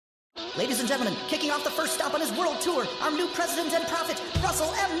Ladies and gentlemen, kicking off the first stop on his world tour, our new president and prophet,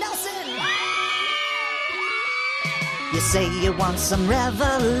 Russell M. Nelson! You say you want some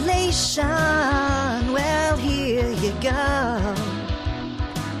revelation, well, here you go.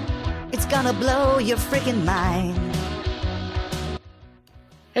 It's gonna blow your freaking mind.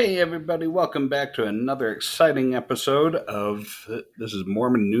 Hey everybody, welcome back to another exciting episode of this is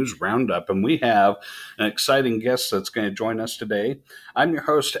Mormon News Roundup, and we have an exciting guest that's going to join us today. I'm your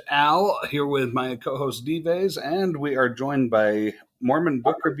host Al, here with my co-host Dives, and we are joined by Mormon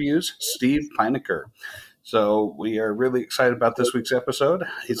Book Reviews Steve Pynakker. So we are really excited about this week's episode.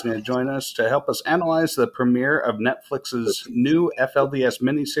 He's going to join us to help us analyze the premiere of Netflix's new FLDS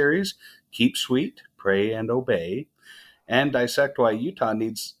miniseries, Keep Sweet, Pray and Obey, and dissect why Utah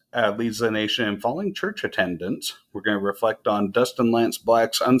leads the nation in falling church attendance. We're going to reflect on Dustin Lance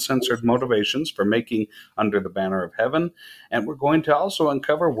Black's uncensored motivations for making Under the Banner of Heaven, and we're going to also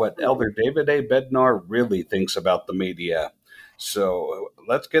uncover what Elder David A. Bednar really thinks about the media. So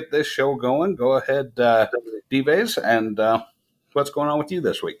let's get this show going. Go ahead, Dives, and what's going on with you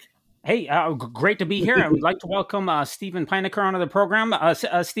this week? Hey, great to be here. I would like to welcome Stephen Pynakker onto the program.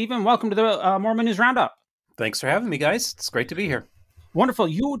 Stephen, welcome to the Mormon News Roundup. Thanks for having me, guys. It's great to be here. Wonderful.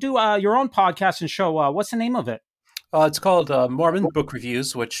 You do your own podcast and show. What's the name of it? It's called Mormon Book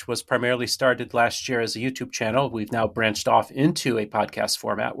Reviews, which was primarily started last year as a YouTube channel. We've now branched off into a podcast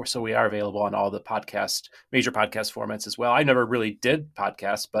format, so we are available on all the major podcast formats as well. I never really did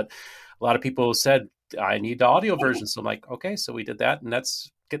podcasts, but a lot of people said, I need the audio version. So I'm like, okay, so we did that, and that's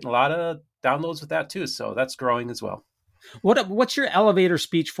getting a lot of downloads with that too. So that's growing as well. What's your elevator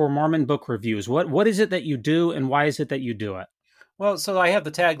speech for Mormon Book Reviews? What is it that you do, and why is it that you do it? Well, so I have the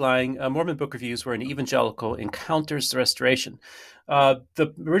tagline, Mormon Book Reviews, where an evangelical encounters the restoration.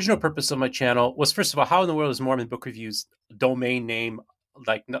 The original purpose of my channel was, first of all, how in the world is Mormon Book Reviews domain name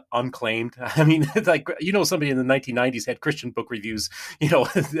like unclaimed? I mean, like, somebody in the 1990s had Christian Book Reviews,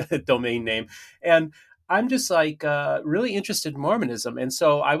 domain name. And I'm just like really interested in Mormonism. And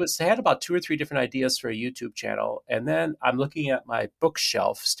so I had about 2 or 3 different ideas for a YouTube channel. And then I'm looking at my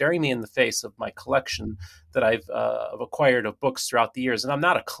bookshelf, staring me in the face of my collection that I've acquired of books throughout the years. And I'm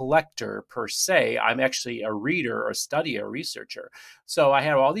not a collector per se. I'm actually a reader or study, a researcher. So I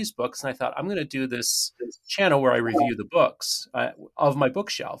had all these books, and I thought, I'm going to do this channel where I review the books of my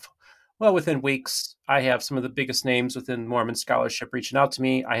bookshelf. Well, within weeks, I have some of the biggest names within Mormon scholarship reaching out to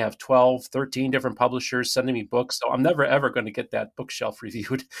me. I have 12, 13 different publishers sending me books. So I'm never, ever going to get that bookshelf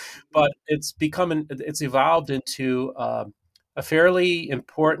reviewed. But it's evolved into a fairly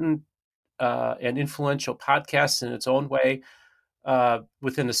important and influential podcast in its own way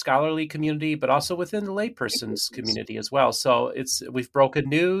within the scholarly community, but also within the layperson's community as well. So we've broken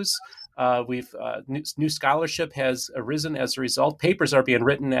news. New scholarship has arisen as a result. Papers are being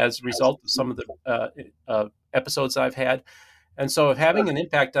written as a result of some of the episodes I've had. And so having an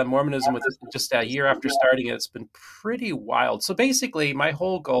impact on Mormonism with just a year after starting it, it's been pretty wild. So basically, my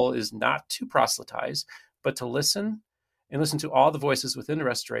whole goal is not to proselytize, but to listen to all the voices within the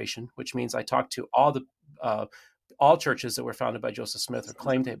restoration, which means I talk to all churches that were founded by Joseph Smith or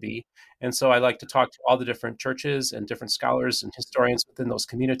claim to be. And so I like to talk to all the different churches and different scholars and historians within those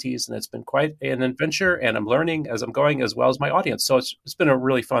communities. And it's been quite an adventure, and I'm learning as I'm going, as well as my audience. So it's been a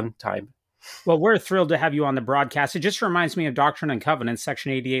really fun time. Well, we're thrilled to have you on the broadcast. It just reminds me of Doctrine and Covenants,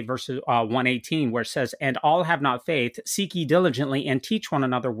 section 88, verse 118, where it says, and all have not faith, seek ye diligently and teach one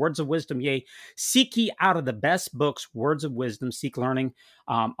another words of wisdom. Yea, seek ye out of the best books, words of wisdom, seek learning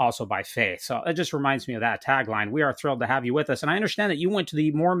also by faith. So it just reminds me of that tagline. We are thrilled to have you with us. And I understand that you went to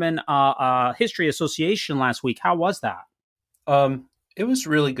the Mormon History Association last week. How was that? It was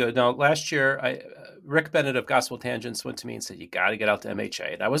really good. Now, last year, Rick Bennett of Gospel Tangents went to me and said, you got to get out to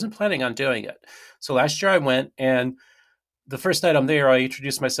MHA. And I wasn't planning on doing it. So last year I went, and the first night I'm there, I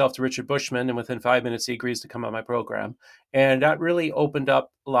introduced myself to Richard Bushman, and within 5 minutes, he agrees to come on my program. And that really opened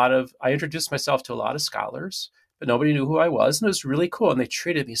up I introduced myself to a lot of scholars, but nobody knew who I was. And it was really cool. And they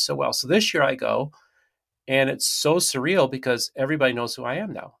treated me so well. So this year I go, and it's so surreal because everybody knows who I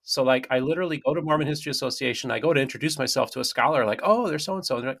am now. So like, I literally go to Mormon History Association. I go to introduce myself to a scholar, like, oh, they're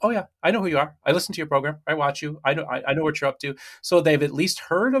so-and-so. And they're like, oh yeah, I know who you are. I listen to your program. I watch you. I know what you're up to. So they've at least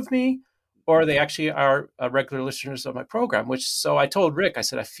heard of me, or they actually are regular listeners of my program, so I told Rick, I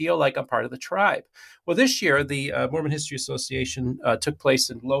said, I feel like I'm part of the tribe. Well, this year, the Mormon History Association took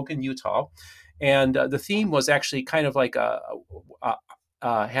place in Logan, Utah. And the theme was actually kind of like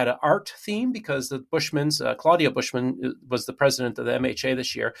had an art theme, because the Bushmans, Claudia Bushman was the president of the MHA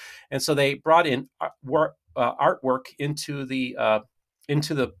this year. And so they brought in artwork into the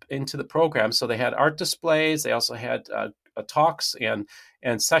program. So they had art displays. They also had talks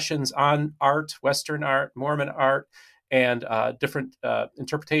and sessions on art, Western art, Mormon art, and different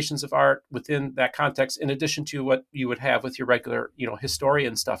interpretations of art within that context, in addition to what you would have with your regular,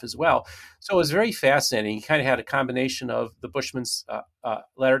 historian stuff as well. So it was very fascinating. He kind of had a combination of the Bushman's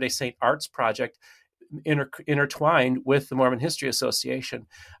Latter-day Saint Arts Project intertwined with the Mormon History Association.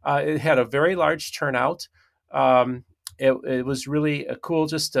 It had a very large turnout. It was really cool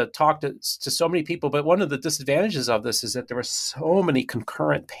just to talk to so many people. But one of the disadvantages of this is that there were so many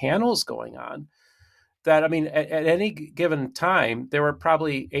concurrent panels going on that, at any given time, there were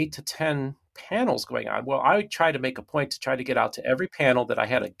probably 8 to 10 panels going on. Well, I tried to make a point to try to get out to every panel that I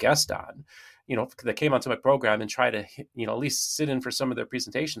had a guest on, that came onto my program, and try to, at least sit in for some of their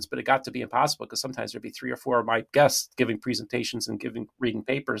presentations. But it got to be impossible because sometimes there'd be 3 or 4 of my guests giving presentations and reading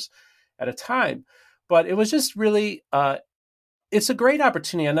papers at a time. But it was just really, it's a great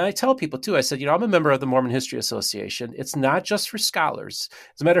opportunity. And I tell people too, I said, I'm a member of the Mormon History Association. It's not just for scholars.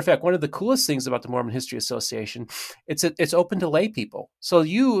 As a matter of fact, one of the coolest things about the Mormon History Association, it's open to lay people. So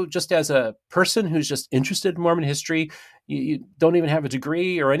you, just as a person who's just interested in Mormon history, you don't even have a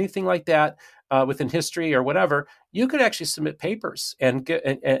degree or anything like that within history or whatever, you could actually submit papers and get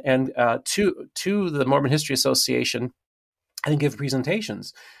to the Mormon History Association and give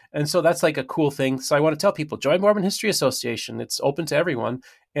presentations. And so that's like a cool thing. So I want to tell people, join Mormon History Association. It's open to everyone.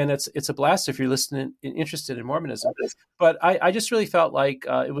 And it's a blast if you're interested in Mormonism. But I just really felt like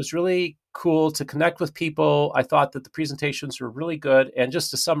it was really cool to connect with people. I thought that the presentations were really good. And just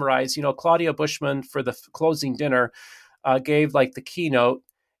to summarize, Claudia Bushman for the closing dinner gave like the keynote.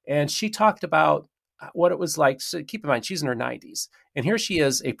 And she talked about what it was like. So keep in mind, she's in her 90s. And here she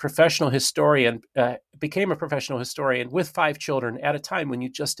is, a professional historian, became a professional historian with 5 children at a time when you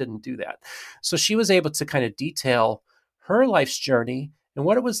just didn't do that. So she was able to kind of detail her life's journey and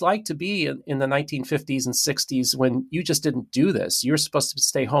what it was like to be in the 1950s and 60s when you just didn't do this. You were supposed to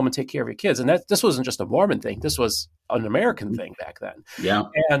stay home and take care of your kids. And this wasn't just a Mormon thing. This was an American thing back then. Yeah.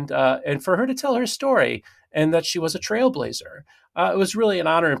 And for her to tell her story and that she was a trailblazer, it was really an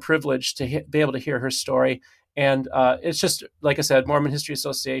honor and privilege to be able to hear her story. And it's just, like I said, Mormon History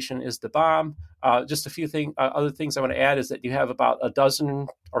Association is the bomb. Just a few other things I want to add is that you have about a dozen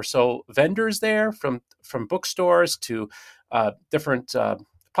or so vendors there, from bookstores to different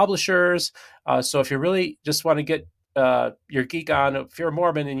publishers. So if you really just want to get your geek on, if you're a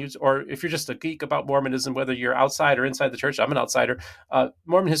Mormon or if you're just a geek about Mormonism, whether you're outside or inside the church, I'm an outsider,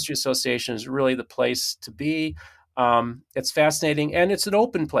 Mormon History Association is really the place to be. It's fascinating, and it's an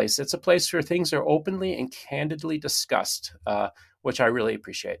open place. It's a place where things are openly and candidly discussed, which I really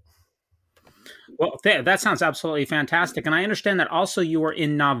appreciate. Well, that sounds absolutely fantastic. And I understand that also you were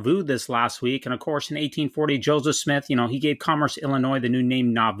in Nauvoo this last week. And of course, in 1840, Joseph Smith, he gave Commerce, Illinois, the new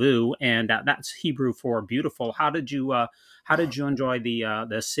name Nauvoo, and that's Hebrew for beautiful. How did you enjoy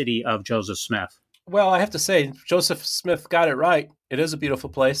the city of Joseph Smith? Well, I have to say, Joseph Smith got it right. It is a beautiful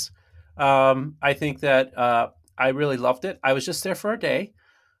place. I think that I really loved it. I was just there for a day.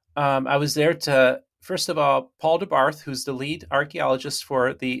 I was there to, first of all, Paul DeBarth, who's the lead archaeologist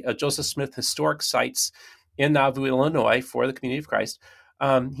for the Joseph Smith historic sites in Nauvoo, Illinois, for the Community of Christ.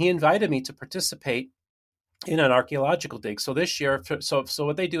 He invited me to participate in an archaeological dig. So this year, so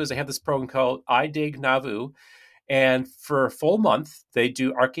what they do is they have this program called I Dig Nauvoo. And for a full month, they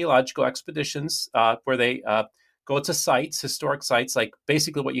do archaeological expeditions where they go to sites, historic sites. Like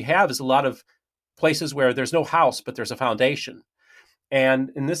basically what you have is a lot of places where there's no house, but there's a foundation. And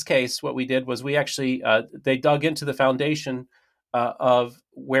in this case, what we did was we actually, they dug into the foundation of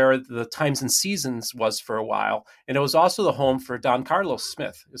where the Times and Seasons was for a while. And it was also the home for Don Carlos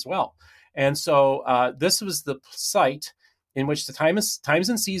Smith as well. And so this was the site in which the Times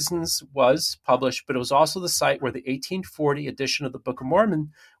and Seasons was published, but it was also the site where the 1840 edition of the Book of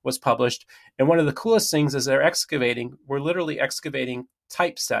Mormon was published. And one of the coolest things is we're literally excavating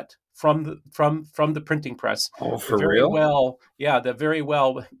typeset from the printing press. Oh, for real? Well, yeah, that very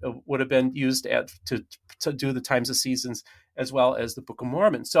well would have been used to do the Times of Seasons as well as the Book of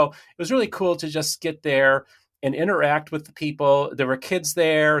Mormon. So it was really cool to just get there and interact with the people. There were kids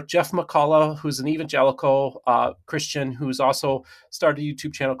there. Jeff McCullough, who's an evangelical Christian, who's also started a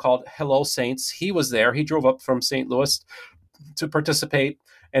YouTube channel called Hello Saints. He was there. He drove up from St. Louis to participate,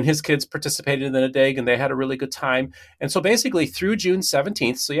 and his kids participated in the dig, and they had a really good time. And so basically through June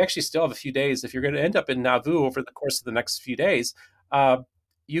 17th, so you actually still have a few days. If you're going to end up in Nauvoo over the course of the next few days,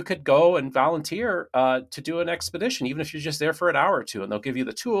 you could go and volunteer to do an expedition, even if you're just there for an hour or two, and they'll give you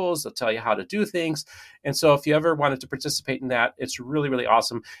the tools, they'll tell you how to do things. And so if you ever wanted to participate in that, it's really, really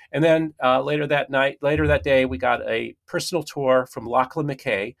awesome. And then later that day, we got a personal tour from Lachlan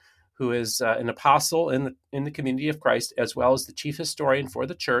McKay, who is an apostle in the community of Christ, as well as the chief historian for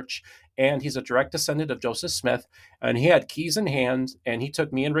the church. And he's a direct descendant of Joseph Smith. And he had keys in hand, and he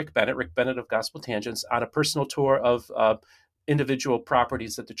took me and Rick Bennett of Gospel Tangents, on a personal tour of individual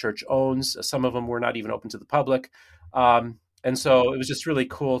properties that the church owns. Some of them were not even open to the public. And so it was just really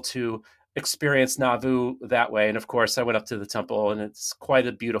cool to experience Nauvoo that way. And of course, I went up to the temple, and it's quite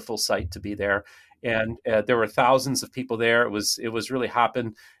a beautiful sight to be there. And there were thousands of people there. It was really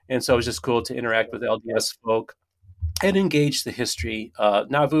hopping. And so it was just cool to interact with LDS folk and engage the history.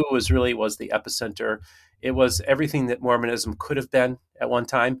 Nauvoo was the epicenter. It was everything that Mormonism could have been at one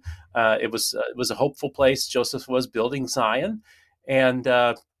time. It was a hopeful place. Joseph was building Zion, and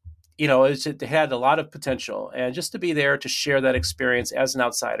it had a lot of potential. And just to be there to share that experience as an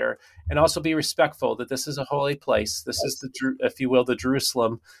outsider, and also be respectful that this is a holy place. This is if you will, the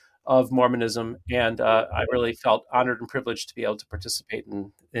Jerusalem of Mormonism. And I really felt honored and privileged to be able to participate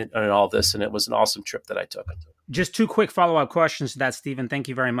in all this. And it was an awesome trip that I took. Just two quick follow-up questions to that, Stephen. Thank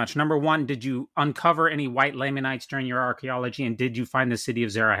you very much. Number one, did you uncover any white Lamanites during your archaeology? And did you find the city of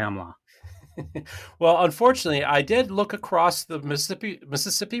Zarahemla? Well, unfortunately, I did look across the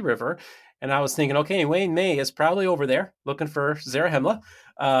Mississippi River, and I was thinking, okay, Wayne May is probably over there looking for Zarahemla.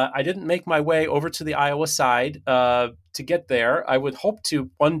 I didn't make my way over to the Iowa side to get there. I would hope to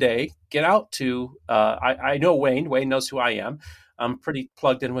one day get out to, I know Wayne. Wayne knows who I am. I'm pretty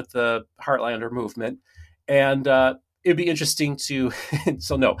plugged in with the Heartlander movement. And it'd be interesting to,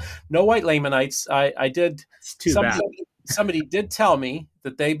 so no white Lamanites. I did, it's too bad. Somebody did tell me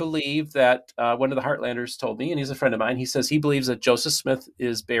that they believe that one of the Heartlanders told me, and he's a friend of mine, he says he believes that Joseph Smith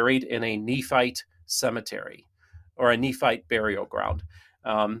is buried in a Nephite cemetery or a Nephite burial ground.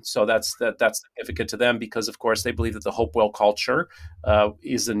 So that's significant to them because, of course, they believe that the Hopewell culture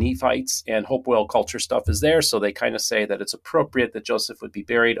is the Nephites, and Hopewell culture stuff is there. So they kind of say that it's appropriate that Joseph would be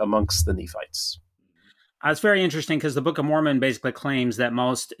buried amongst the Nephites. It's very interesting because the Book of Mormon basically claims that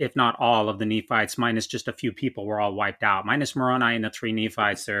most, if not all, of the Nephites, minus just a few people, were all wiped out. Minus Moroni and the three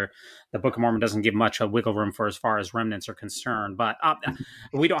Nephites, the Book of Mormon doesn't give much of wiggle room for as far as remnants are concerned. But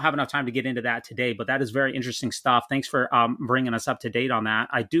we don't have enough time to get into that today. But that is very interesting stuff. Thanks for bringing us up to date on that.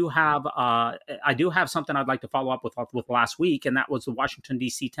 I do have something I'd like to follow up with last week, and that was the Washington,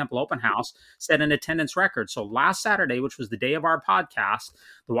 D.C. Temple Open House set an attendance record. So last Saturday, which was the day of our podcast,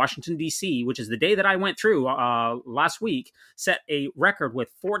 the Washington, D.C., which is the day that I went through last week, set a record with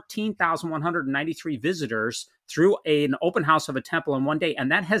 14,193 visitors through an open house of a temple in one day. And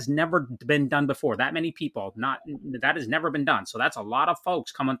that has never been done before. That many people, that has never been done. So that's a lot of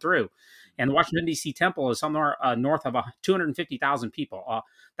folks coming through. And the Washington, D.C. temple is somewhere north of 250,000 people.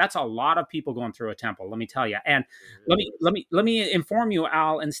 That's a lot of people going through a temple, let me tell you. And let me inform you,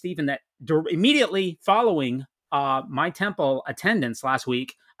 Al and Stephen, that immediately following my temple attendance last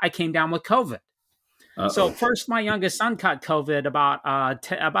week, I came down with COVID. Uh-oh. So first, my youngest son caught COVID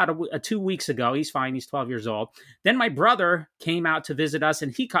about 2 weeks ago. He's fine. He's 12 years old. Then my brother came out to visit us,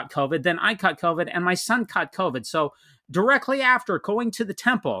 and he caught COVID. Then I caught COVID, and my son caught COVID. So directly after going to the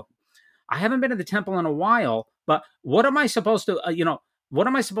temple, I haven't been to the temple in a while, but what am I supposed to, what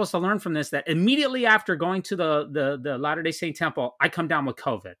am I supposed to learn from this? That immediately after going to the Latter-day Saint temple, I come down with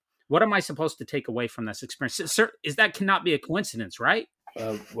COVID. What am I supposed to take away from this experience? Sir, that cannot be a coincidence, right?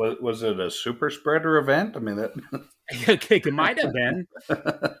 Was it a super spreader event? I mean, it might have been.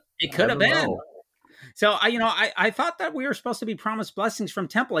 It could have been. Know. So I thought that we were supposed to be promised blessings from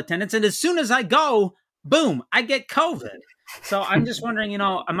temple attendants, and as soon as I go, boom, I get COVID. So I'm just wondering,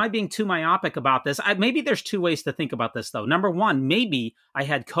 am I being too myopic about this? Maybe there's two ways to think about this, though. Number one, maybe I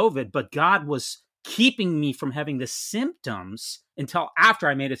had COVID, but God was keeping me from having the symptoms until after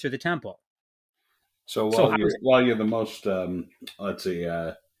I made it through the temple. So while you're the most,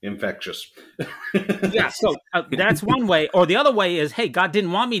 infectious. Yeah, so that's one way. Or the other way is, hey, God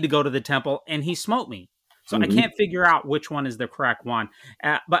didn't want me to go to the temple, and he smote me. So I can't figure out which one is the correct one.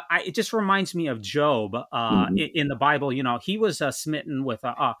 But it just reminds me of Job in the Bible. He was smitten with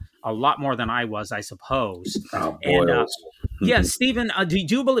a lot more than I was, I suppose. Oh, boy. And, yeah, Stephen, do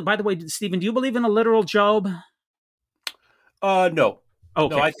you believe, by the way, Stephen, do you believe in a literal Job? No.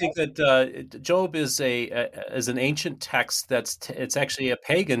 Okay. No, I think that Job is an ancient text it's actually a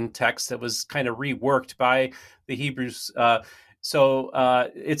pagan text that was kind of reworked by the Hebrews. So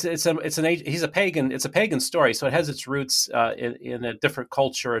he's a pagan. It's a pagan story, so it has its roots in a different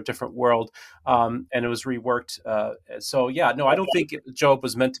culture, a different world, and it was reworked. So yeah, no, I don't think Job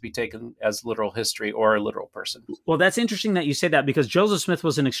was meant to be taken as literal history or a literal person. Well, that's interesting that you say that, because Joseph Smith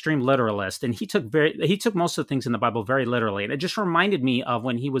was an extreme literalist, and he took most of the things in the Bible very literally. And it just reminded me of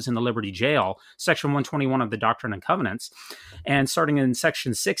when he was in the Liberty Jail, section 121 of the Doctrine and Covenants, and starting in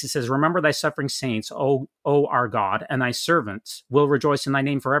section 6, it says, "Remember thy suffering saints, O our God, and thy servants will rejoice in thy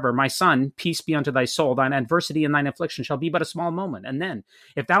name forever. My son, peace be unto thy soul. Thine adversity and thine affliction shall be but a small moment. And then,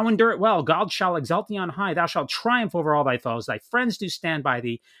 if thou endure it well, God shall exalt thee on high. Thou shalt triumph over all thy foes. Thy friends do stand by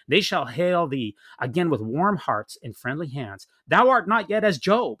thee. They shall hail thee again with warm hearts and friendly hands. Thou art not yet as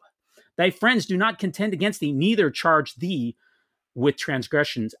Job. Thy friends do not contend against thee, neither charge thee with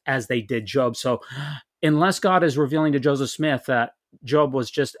transgressions as they did Job." So unless God is revealing to Joseph Smith that Job was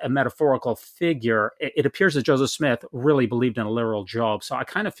just a metaphorical figure, it appears that Joseph Smith really believed in a literal Job. So I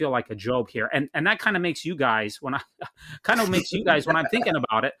kind of feel like a Job here. And that kind of makes you guys, when I'm thinking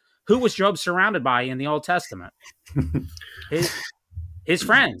about it, who was Job surrounded by in the Old Testament? His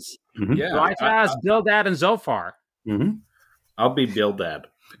friends. Mm-hmm. Yeah. Eliphaz, Bildad, and Zophar. Mm-hmm. I'll be Bildad.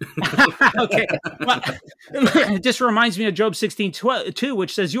 Okay. Well, it just reminds me of Job 16:2,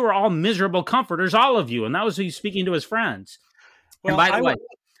 which says, "You are all miserable comforters, all of you." And that was who he's speaking to his friends. Well, and by the way,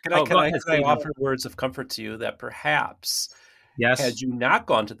 can I offer words of comfort to you that perhaps, yes, had you not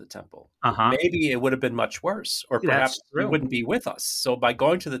gone to the temple, maybe it would have been much worse, or perhaps you wouldn't be with us. So by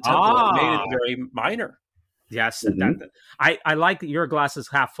going to the temple, it made it very minor. Yes, I like your glasses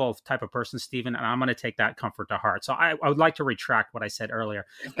half full type of person, Stephen, and I'm going to take that comfort to heart. So I would like to retract what I said earlier.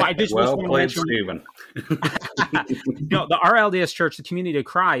 But I just well played, Stephen. The RLDS Church, the Community of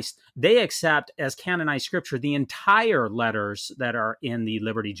Christ, they accept as canonized scripture the entire letters that are in the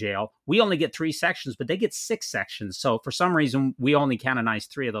Liberty Jail. We only get 3 sections, but they get 6 sections. So for some reason, we only canonize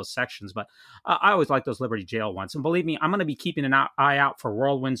 3 of those sections. But I always like those Liberty Jail ones. And believe me, I'm going to be keeping an eye out for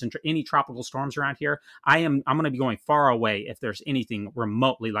whirlwinds and any tropical storms around here. I'm going to be going far away if there's anything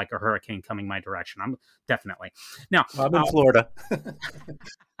remotely like a hurricane coming my direction. I'm definitely. Now, I'm in Florida.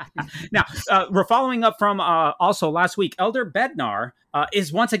 Now, we're following up from also last week. Elder Bednar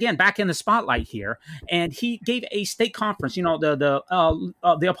is once again back in the spotlight here, and he gave a state conference. You know,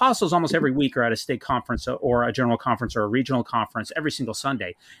 the apostles almost every week are at a state conference or a general conference or a regional conference every single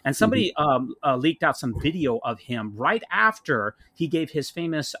Sunday. And somebody leaked out some video of him right after he gave his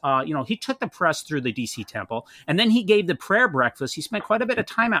famous, he took the press through the DC temple, and then he gave the prayer breakfast. He spent quite a bit of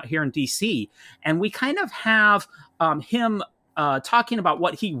time out here in DC, and we kind of have him talking about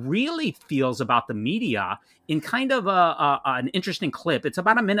what he really feels about the media in kind of an interesting clip. It's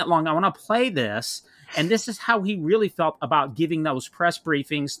about a minute long. I want to play this. And this is how he really felt about giving those press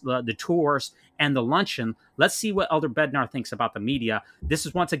briefings, the tours, and the luncheon. Let's see what Elder Bednar thinks about the media. This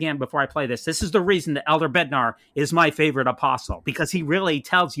is, once again, before I play this is the reason that Elder Bednar is my favorite apostle, because he really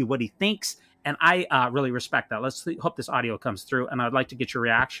tells you what he thinks. And I really respect that. Let's hope this audio comes through, and I'd like to get your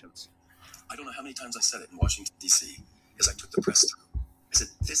reactions. I don't know how many times I said it in Washington, D.C., as I took the press through. I said,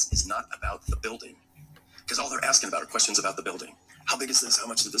 this is not about the building. Because all they're asking about are questions about the building. How big is this? How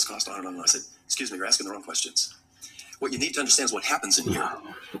much did this cost? On and on. And I said, excuse me, you're asking the wrong questions. What you need to understand is what happens in here.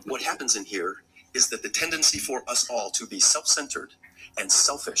 What happens in here is that the tendency for us all to be self-centered and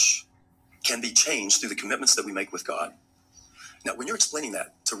selfish can be changed through the commitments that we make with God. Now, when you're explaining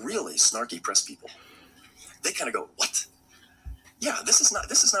that to really snarky press people, they kind of go, what? Yeah, this is not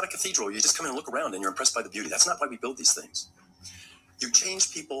a cathedral. You just come in and look around and you're impressed by the beauty. That's not why we build these things. You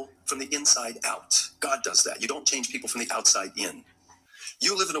change people from the inside out. God does that. You don't change people from the outside in.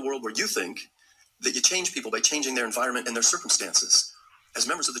 You live in a world where you think that you change people by changing their environment and their circumstances. As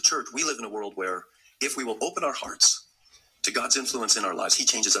members of the church, we live in a world where if we will open our hearts to God's influence in our lives, he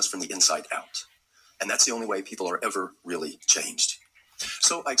changes us from the inside out. And that's the only way people are ever really changed.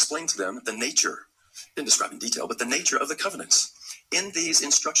 So I explained to them the nature, didn't describe in detail, but the nature of the covenants. In these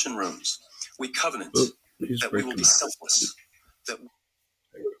instruction rooms, we covenant that we will be selfless.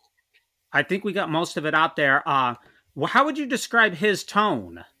 I think we got most of it out there. How would you describe his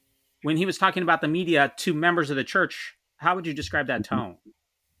tone when he was talking about the media to members of the church? How would you describe that tone?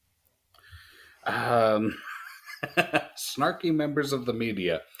 Snarky members of the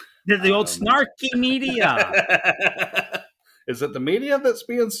media. The old snarky media. Is it the media that's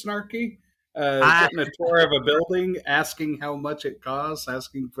being snarky? Getting a tour of a building, asking how much it costs,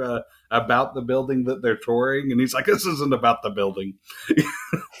 asking about the building that they're touring, and he's like, "This isn't about the building."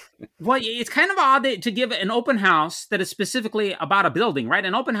 Well, it's kind of odd to give an open house that is specifically about a building, right?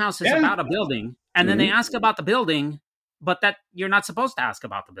 An open house is about a building, and then they ask about the building, but that you're not supposed to ask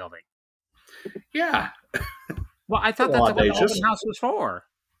about the building. Yeah. Well, I thought that's what the open house was for.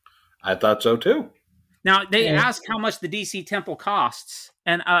 I thought so too. Now, they ask how much the DC temple costs,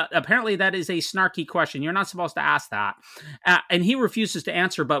 and apparently that is a snarky question. You're not supposed to ask that. And he refuses to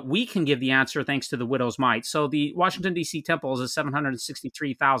answer, but we can give the answer thanks to the widow's mite. So the Washington, D.C. temple is a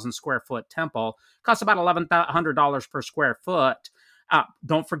 763,000 square foot temple. Costs about $1,100 per square foot.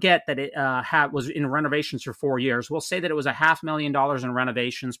 Don't forget that it was in renovations for 4 years. We'll say that it was $500,000 in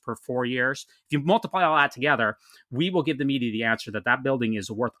renovations per 4 years. If you multiply all that together, we will give the media the answer that building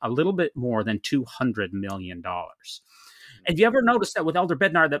is worth a little bit more than $200 million. And you ever notice that with Elder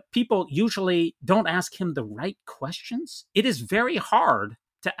Bednar, that people usually don't ask him the right questions? It is very hard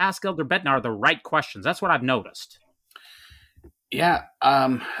to ask Elder Bednar the right questions. That's what I've noticed. Yeah.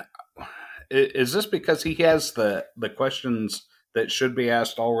 Is this because he has the questions that should be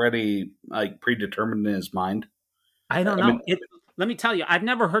asked already, like, predetermined in his mind? I don't know. Let me tell you, I've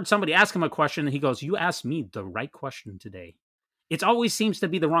never heard somebody ask him a question and he goes, "You asked me the right question today." It always seems to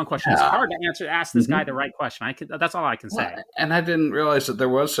be the wrong question. It's hard to ask this guy the right question. That's all I can say. And I didn't realize that there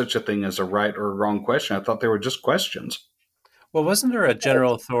was such a thing as a right or a wrong question. I thought they were just questions. Well, wasn't there a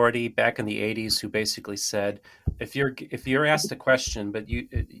general authority back in the 80s who basically said, if you're asked a question, but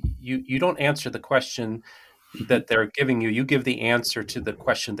you don't answer the question that they're giving you, you give the answer to the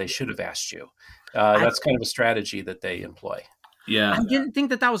question they should have asked you. That's kind of a strategy that they employ. Yeah, I didn't think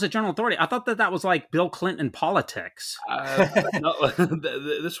that was a general authority. I thought that was like Bill Clinton politics. No,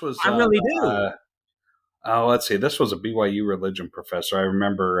 this was. I really do. Let's see. This was a BYU religion professor. I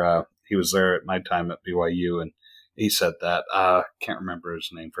remember he was there at my time at BYU, and he said that. Can't remember his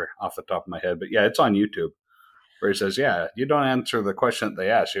name off the top of my head, but yeah, it's on YouTube. Where he says, "Yeah, you don't answer the question that they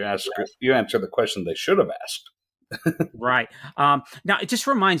ask. You answer the question they should have asked." Right. Now, it just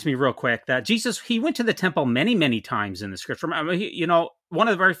reminds me real quick that Jesus, he went to the temple many, many times in the scripture. I mean, one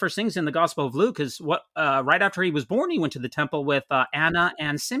of the very first things in the Gospel of Luke is right after he was born, he went to the temple with Anna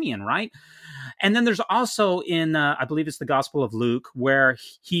and Simeon, right? And then there's also in, I believe it's the Gospel of Luke, where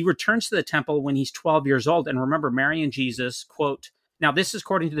he returns to the temple when he's 12 years old. And remember, Mary and Jesus, quote, now, this is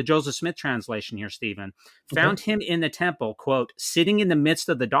according to the Joseph Smith translation here, Stephen, found him in the temple, quote, sitting in the midst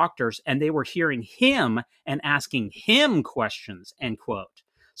of the doctors, and they were hearing him and asking him questions, end quote.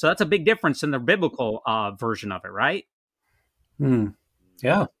 So that's a big difference in the biblical version of it, right?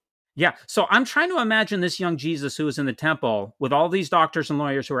 Yeah. Yeah. So I'm trying to imagine this young Jesus who was in the temple with all these doctors and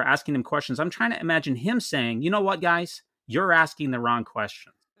lawyers who are asking him questions. I'm trying to imagine him saying, "You know what, guys? You're asking the wrong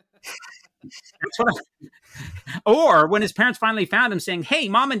question." Or when his parents finally found him saying, "Hey,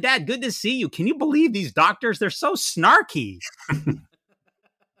 Mom and Dad, good to see you. Can you believe these doctors? They're so snarky."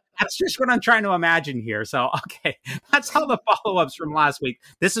 That's just what I'm trying to imagine here. So, okay, that's all the follow-ups from last week.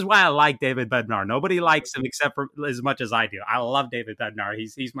 This is why I like David Bednar. Nobody likes him except for as much as I do. I love David Bednar.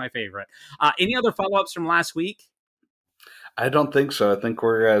 He's my favorite. Any other follow-ups from last week? I don't think so. I think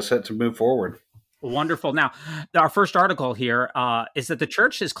we're set to move forward. Wonderful. Now, our first article here is that the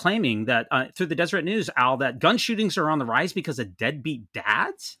church is claiming that through the Deseret News, Al, that gun shootings are on the rise because of deadbeat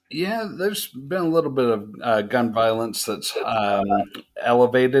dads. Yeah, there's been a little bit of gun violence that's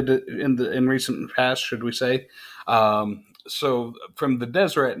elevated in recent past, should we say. So from the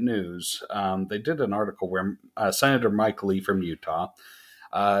Deseret News, they did an article where Senator Mike Lee from Utah,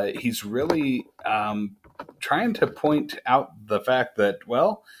 he's really trying to point out the fact that,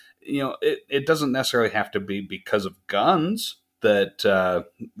 well, it doesn't necessarily have to be because of guns that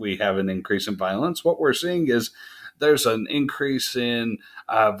we have an increase in violence. What we're seeing is there's an increase in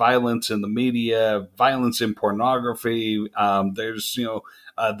violence in the media, violence in pornography. There's,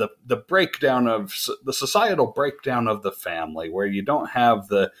 the breakdown of the societal breakdown of the family, where you don't have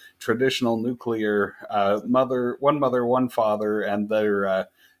the traditional nuclear mother, one father, and their,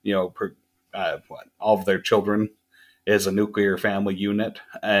 all of their children is a nuclear family unit.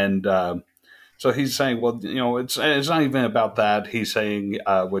 And so he's saying, well, it's not even about that. He's saying,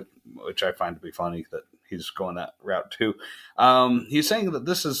 which I find to be funny that he's going that route too. He's saying that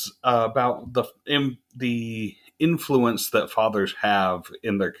this is about the influence that fathers have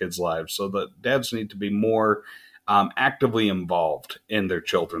in their kids' lives, so that dads need to be more actively involved in their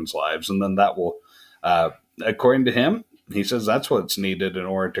children's lives. And then that will, according to him, he says that's what's needed in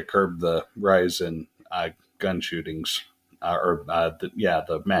order to curb the rise in gun shootings,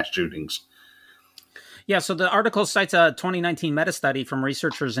 the mass shootings. Yeah, so the article cites a 2019 meta-study from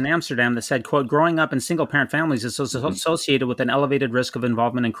researchers in Amsterdam that said, quote, growing up in single-parent families is associated with an elevated risk of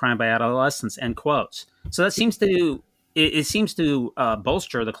involvement in crime by adolescents, end quotes. So that seems to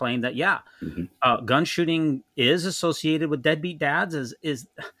bolster the claim that, gun shooting is associated with deadbeat dads. Is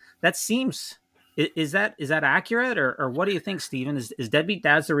that accurate, or what do you think, Stephen? Is deadbeat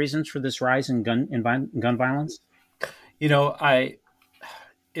dads the reasons for this rise in gun violence? I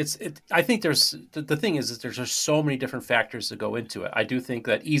think there's the thing is that there's just so many different factors that go into it. I do think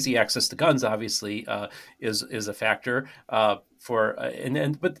that easy access to guns obviously is a factor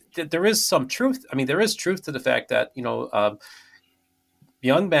but there is some truth. I mean, there is truth to the fact that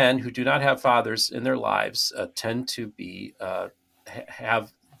young men who do not have fathers in their lives tend to be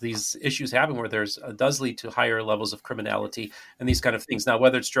have these issues happen where does lead to higher levels of criminality and these kind of things. Now,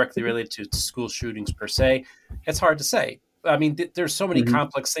 whether it's directly related to school shootings per se, it's hard to say. I mean, there's so many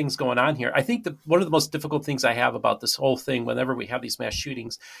complex things going on here. I think one of the most difficult things I have about this whole thing, whenever we have these mass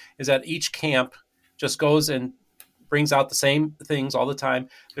shootings, is that each camp just goes and brings out the same things all the time.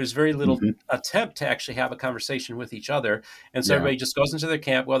 There's very little attempt to actually have a conversation with each other. And so everybody just goes into their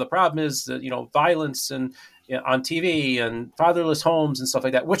camp. Well, the problem is that, violence and on TV and fatherless homes and stuff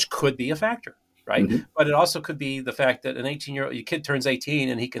like that, which could be a factor, right? But it also could be the fact that an 18-year-old kid turns 18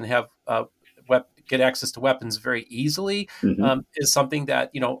 and he can have get access to weapons very easily is something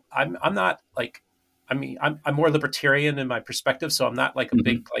that, I'm not like, I mean, I'm more libertarian in my perspective, so I'm not like a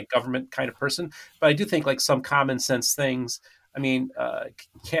big like government kind of person, but I do think like some common sense things. I mean,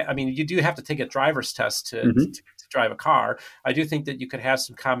 you do have to take a driver's test to drive a car. I do think that you could have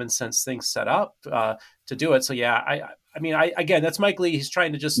some common sense things set up to do it. So yeah, again, that's Mike Lee. He's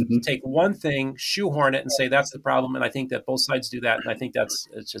trying to just take one thing, shoehorn it, and say that's the problem. And I think that both sides do that, and I think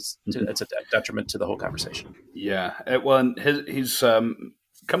it's a detriment to the whole conversation. Yeah, he's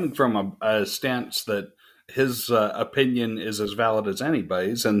coming from a stance that his opinion is as valid as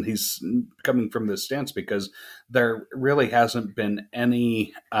anybody's, and he's coming from this stance because there really hasn't been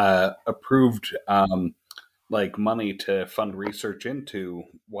any approved like money to fund research into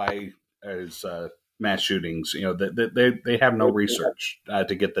why there's mass shootings. They have no research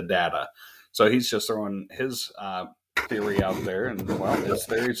to get the data, so he's just throwing his theory out there, and his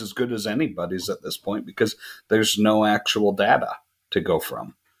theory is as good as anybody's at this point because there's no actual data to go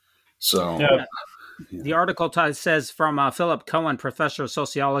from. So the article says from Philip Cohen, professor of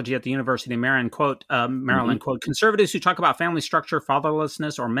sociology at the University of Maryland, quote, conservatives who talk about family structure,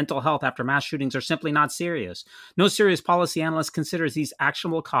 fatherlessness, or mental health after mass shootings are simply not serious. No serious policy analyst considers these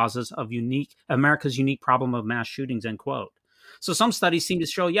actionable causes of America's unique problem of mass shootings, end quote. So some studies seem to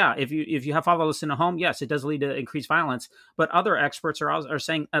show, if you have fatherless in a home, yes, it does lead to increased violence. But other experts are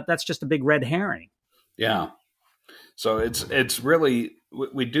saying that's just a big red herring. Yeah. So it's really,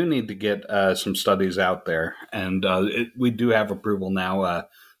 we do need to get some studies out there, and we do have approval now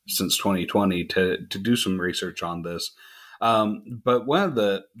since 2020 to do some research on this. But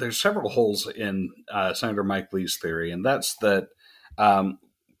there's several holes in Senator Mike Lee's theory, and that's that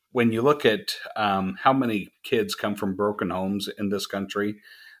when you look at how many kids come from broken homes in this country,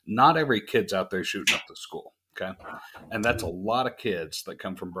 not every kid's out there shooting up the school. Okay. And that's a lot of kids that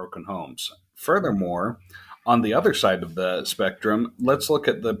come from broken homes. Furthermore, on the other side of the spectrum, let's look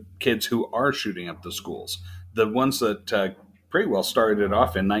at the kids who are shooting up the schools. The ones that pretty well started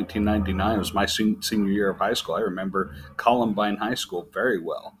off in 1999 was my senior year of high school. I remember Columbine High School very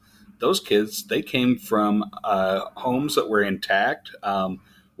well. Those kids, they came from homes that were intact.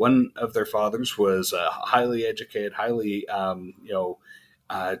 One of their fathers was highly educated, highly,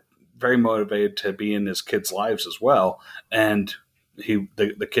 very motivated to be in his kids' lives as well. And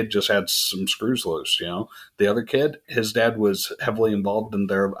the kid just had some screws loose, The other kid, his dad was heavily involved in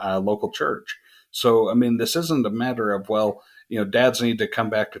their local church. So, I mean, this isn't a matter of, dads need to come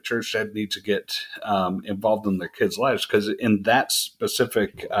back to church, dad needs to get involved in their kids' lives, because in that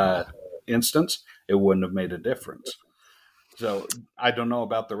specific instance, it wouldn't have made a difference. So I don't know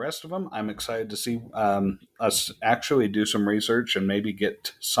about the rest of them. I'm excited to see us actually do some research and maybe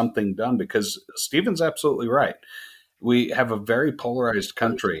get something done, because Stephen's absolutely right. We have a very polarized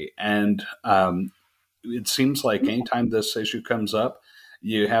country, and it seems like anytime this issue comes up,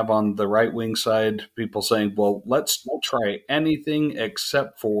 you have on the right-wing side people saying, well, let's try anything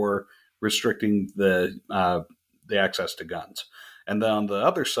except for restricting the access to guns. And then on the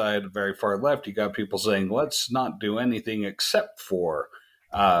other side, very far left, you got people saying, let's not do anything except for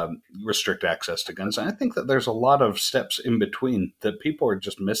restrict access to guns. And I think that there's a lot of steps in between that people are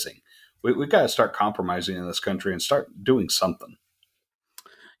just missing. We've got to start compromising in this country and start doing something.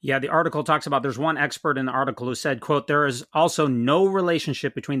 Yeah, the article talks about, there's one expert in the article who said, quote, there is also no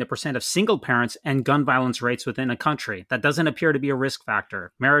relationship between the percent of single parents and gun violence rates within a country. That doesn't appear to be a risk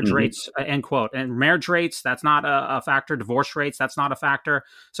factor. Marriage rates, end quote. And marriage rates, that's not a factor. Divorce rates, that's not a factor.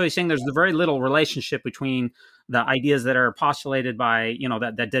 So he's saying there's very little relationship between the ideas that are postulated by,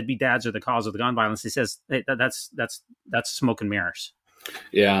 that deadbeat dads are the cause of the gun violence. He says that's smoke and mirrors.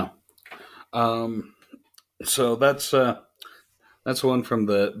 Yeah. So that's That's one from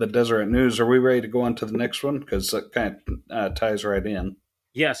the Deseret News. Are we ready to go on to the next one? Because that kind of ties right in.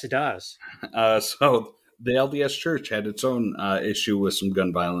 Yes, it does. So the LDS Church had its own issue with some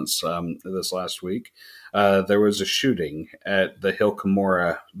gun violence this last week. There was a shooting at the Hill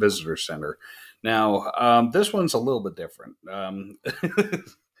Cumorah Visitor Center. Now, this one's a little bit different.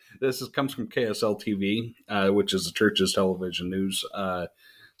 Comes from KSL TV, which is the church's television news.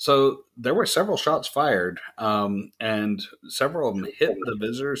 So there were several shots fired, and several of them hit the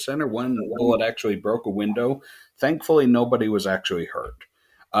visitor center. One bullet actually broke a window. Thankfully, nobody was actually hurt.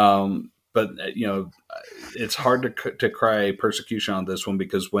 But it's hard to cry persecution on this one,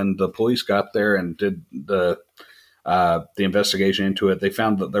 because when the police got there and did the investigation into it, they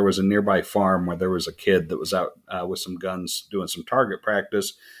found that there was a nearby farm where there was a kid that was out with some guns doing some target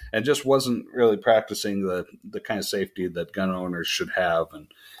practice, and just wasn't really practicing the kind of safety that gun owners should have, and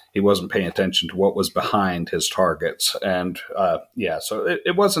he wasn't paying attention to what was behind his targets. And so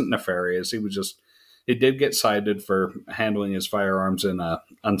it wasn't nefarious. He did get cited for handling his firearms in an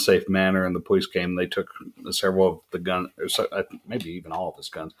unsafe manner, and the police came. They took several of the guns, maybe even all of his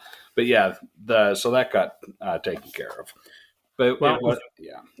guns. But so that got taken care of. But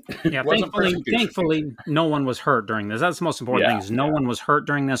thankfully, no one was hurt during this. That's the most important thing. Is no one was hurt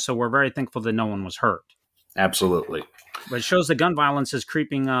during this, so we're very thankful that no one was hurt. Absolutely. But it shows that gun violence is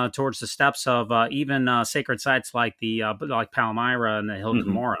creeping towards the steps of even sacred sites like like Palmyra and the Hill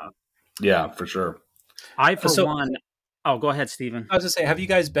Cumorah. Yeah, for sure. Oh, go ahead, Stephen. I was going to say, have you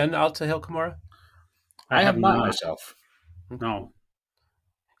guys been out to Hill Cumorah? I have not myself. No.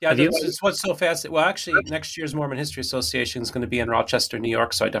 Yeah, it's what's so fascinating. Well, actually, next year's Mormon History Association is going to be in Rochester, New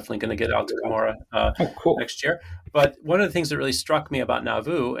York, so I'm definitely going to get out to Cumorah next year. But one of the things that really struck me about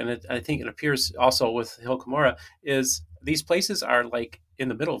Nauvoo, and I think it appears also with Hill Cumorah, is these places are like in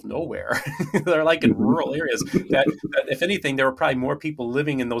the middle of nowhere. They're like in rural areas that, if anything, there were probably more people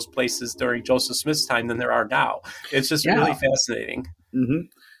living in those places during Joseph Smith's time than there are now. It's just really fascinating. Mm-hmm.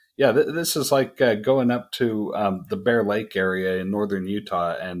 Yeah, this is like going up to the Bear Lake area in northern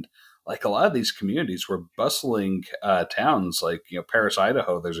Utah, and like a lot of these communities were bustling towns. Like Paris,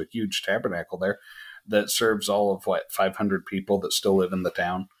 Idaho, there's a huge tabernacle there that serves all of 500 people that still live in the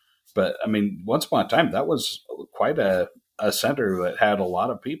town. But I mean, once upon a time, that was quite a center that had a lot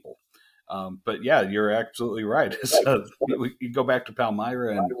of people. But yeah, you're absolutely right. You go back to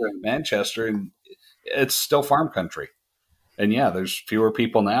Palmyra and Manchester, and it's still farm country. And yeah, there's fewer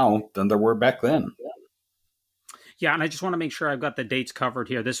people now than there were back then. Yeah, and I just want to make sure I've got the dates covered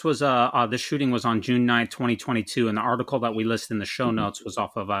here. This was this shooting was on June 9th, 2022, and the article that we listed in the show notes was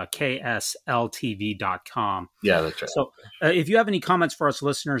off of ksltv.com. Yeah, that's right. So if you have any comments for us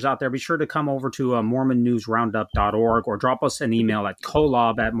listeners out there, be sure to come over to mormonnewsroundup.org or drop us an email at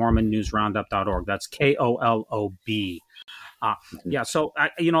kolob@mormonnewsroundup.org. That's KOLOB. So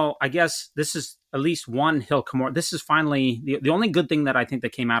I guess this is at least one Hill Cumorah. This is finally the only good thing that I think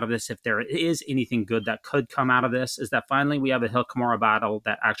that came out of this, if there is anything good that could come out of this, is that finally we have a Hill Cumorah battle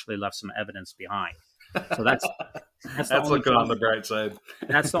that actually left some evidence behind. So that's looking on the bright side.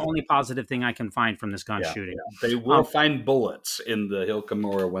 That's the only positive thing I can find from this gun shooting. They will find bullets in the Hill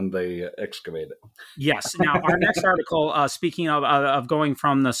Cumorah when they excavate it. Yes. Now, our next article, speaking of going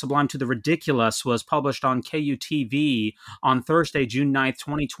from the sublime to the ridiculous, was published on KUTV on Thursday, June 9th,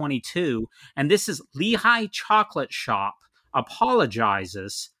 2022. And this is Lehigh Chocolate Shop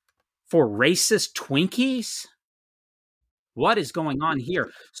apologizes for racist Twinkies. What is going on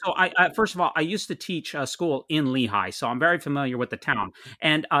here? So first of all, I used to teach school in Lehigh, so I'm very familiar with the town.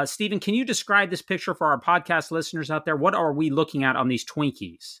 And Stephen, can you describe this picture for our podcast listeners out there? What are we looking at on these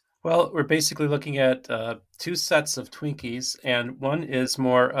Twinkies? Well, we're basically looking at two sets of Twinkies, and one is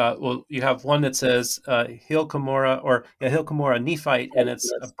more, you have one that says Hill Cumorah or Hill Cumorah Nephite, and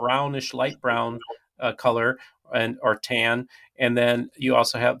it's a brownish, light brown color or tan. And then you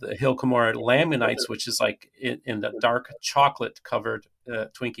also have the Hill Cumorah Lamanites, which is like in the dark chocolate covered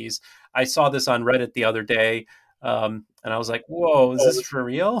Twinkies. I saw this on Reddit the other day, and I was like, "Whoa, is this for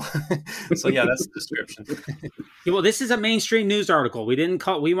real?" So yeah, that's the description. Well, this is a mainstream news article. We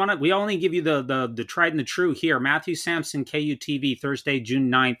only give you the tried and the true here. Matthew Sampson, KUTV, Thursday, June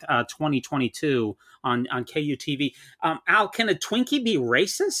 9th, 2022 on KUTV. Al, can a Twinkie be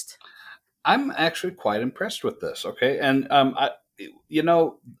racist? I'm actually quite impressed with this. Okay. And,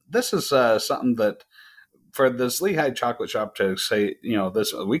 this is something that for this Lehigh chocolate shop to say,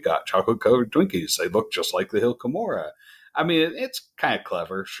 we got chocolate covered Twinkies. They look just like the Hill Cumorah. I mean, it's kind of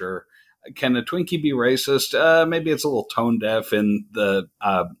clever. Sure. Can a Twinkie be racist? Maybe it's a little tone deaf in the,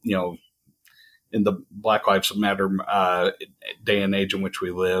 in the Black Lives Matter day and age in which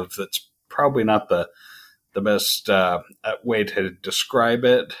we live. That's probably not the the best way to describe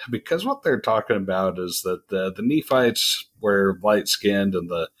it, because what they're talking about is that the Nephites were light skinned and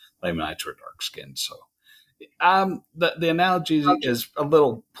the Lamanites were dark skinned. So the analogy is a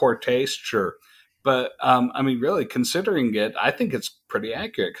little poor taste, sure. But, I mean, really, considering it, I think it's pretty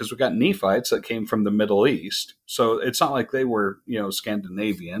accurate because we got Nephites that came from the Middle East. So it's not like they were,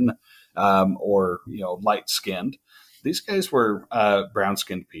 Scandinavian or, light-skinned. These guys were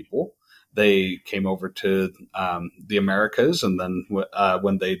brown-skinned people. They came over to the Americas, and then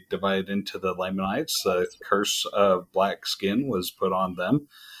when they divided into the Lamanites, the curse of black skin was put on them.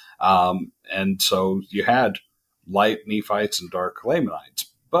 And so you had light Nephites and dark Lamanites.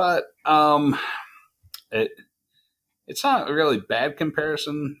 But it's not a really bad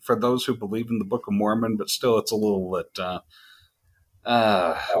comparison for those who believe in the Book of Mormon, but still it's a little bit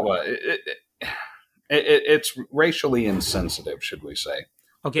it's racially insensitive, should we say.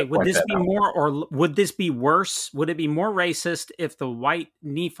 Okay, would this be more, or would this be worse? Would it be more racist if the white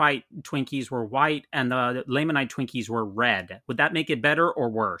Nephite Twinkies were white and the Lamanite Twinkies were red? Would that make it better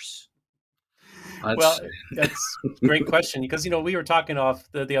or worse? Well, that's a great question because, we were talking off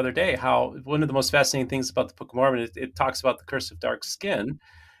the other day how one of the most fascinating things about the Book of Mormon is it talks about the curse of dark skin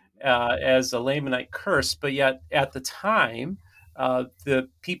as a Lamanite curse, but yet at the time, the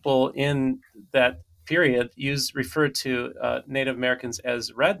people in that period referred to Native Americans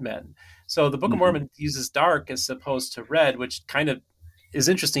as red men. So the Book of Mormon uses dark as opposed to red, which kind of is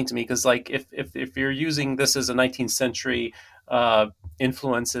interesting to me because, like, if you're using this as a 19th century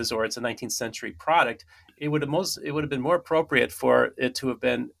influences or it's a 19th century product, it would have been more appropriate for it to have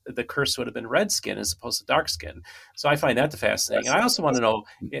been the curse would have been red skin as opposed to dark skin. So I find that fascinating. And I also want to know,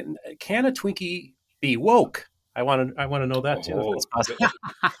 can a Twinkie be woke? I want to know that too.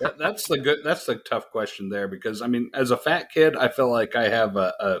 That's the tough question there because I mean, as a fat kid, I feel like I have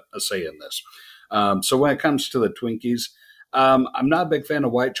a say in this. So when it comes to the Twinkies, I'm not a big fan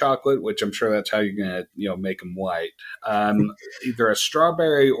of white chocolate, which I'm sure that's how you're gonna make them white. Either a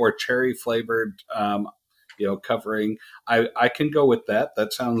strawberry or cherry flavored covering. I can go with that.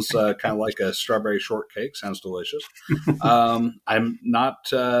 That sounds kind of like a strawberry shortcake. Sounds delicious. I'm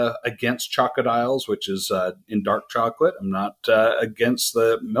not against chocolate aisles, which is in dark chocolate. I'm not against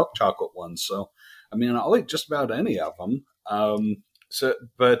the milk chocolate ones. So, I mean, I'll eat just about any of them.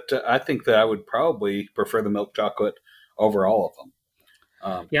 But I think that I would probably prefer the milk chocolate over all of them.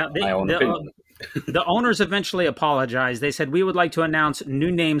 My own opinion. The owners eventually apologized. They said, "We would like to announce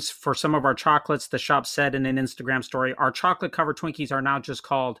new names for some of our chocolates." The shop said in an Instagram story, "Our chocolate-covered Twinkies are now just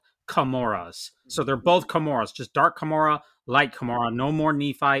called Camoras." So they're both Camoras, just dark Camora, light Camora. No more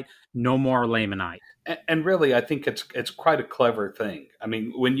Nephite, no more Lamanite. And really, I think it's quite a clever thing. I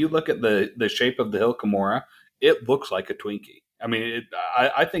mean, when you look at the shape of the Hill Camora, it looks like a Twinkie. I mean,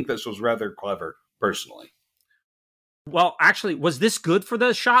 I think this was rather clever, personally. Well, actually, was this good for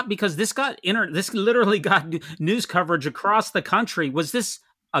the shop? Because this literally got news coverage across the country. Was this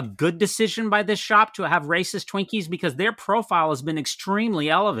a good decision by this shop to have racist Twinkies? Because their profile has been extremely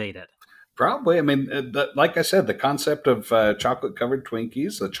elevated. Probably. I mean, like I said, the concept of chocolate-covered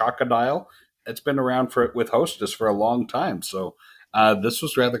Twinkies, the Chocodile, it's been around with Hostess for a long time. So this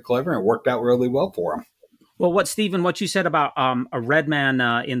was rather clever, and it worked out really well for them. Well, Stephen, what you said about a red man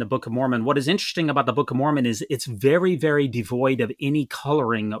in the Book of Mormon, what is interesting about the Book of Mormon is it's very, very devoid of any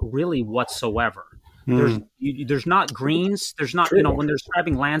coloring really whatsoever. There's not greens. There's not, when they're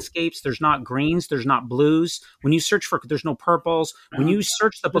describing landscapes, there's not greens. There's not blues. When you search there's no purples. When you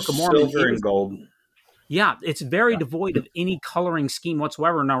search the Book of Mormon, silver and gold. Yeah, it's very devoid of any coloring scheme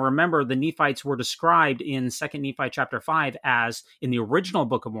whatsoever. Now, remember, the Nephites were described in 2 Nephi chapter 5 as, in the original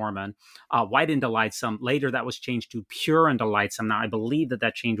Book of Mormon, white and delightsome. Later, that was changed to pure and delightsome. Now, I believe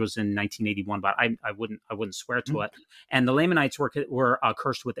that change was in 1981, but I wouldn't swear to it. And the Lamanites were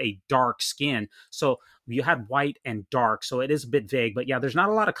cursed with a dark skin. So you had white and dark. So it is a bit vague. But yeah, there's not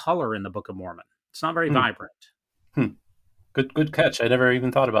a lot of color in the Book of Mormon. It's not very vibrant. Good catch. I never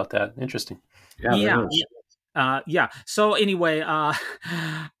even thought about that. Interesting. Yeah. So anyway,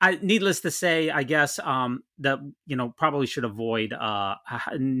 needless to say, I guess that probably should avoid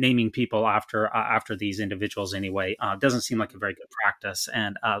naming people after these individuals. Anyway, doesn't seem like a very good practice,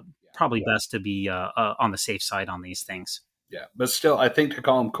 and probably best to be on the safe side on these things. Yeah, but still, I think to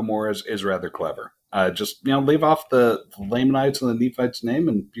call them Camoras is rather clever. Just leave off the Lamanites and the Nephites name,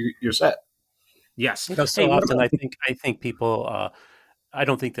 and you're set. Yes. So often I think people. I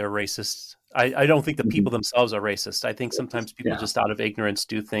don't think they're racist. I don't think the people themselves are racist. I think sometimes people just out of ignorance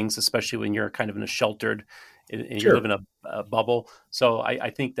do things, especially when you're kind of in a sheltered, and you live in a bubble. So I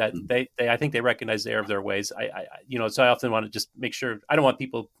think that they recognize the error of their ways. So I often want to just make sure I don't want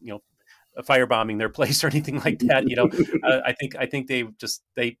people, firebombing their place or anything like that. I think they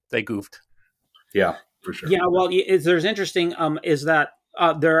goofed. Yeah, for sure. Yeah, well, there's interesting is that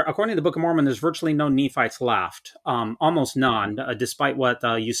there, according to the Book of Mormon, there's virtually no Nephites left, almost none, despite what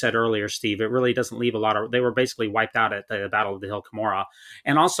you said earlier, Steve. It really doesn't leave a lot of. They were basically wiped out at the Battle of the Hill Cumorah,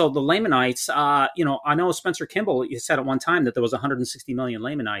 and also the Lamanites. I know Spencer Kimball said at one time that there was 160 million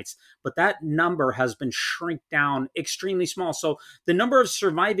Lamanites, but that number has been shrunk down extremely small. So the number of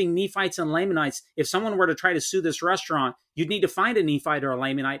surviving Nephites and Lamanites, if someone were to try to sue this restaurant, you'd need to find a Nephite or a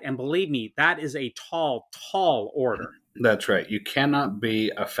Lamanite, and believe me, that is a tall, tall order. That's right. You cannot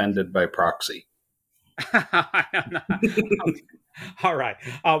be offended by proxy. All right.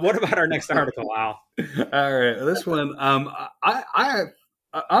 What about our next article, Al? All right. This one, I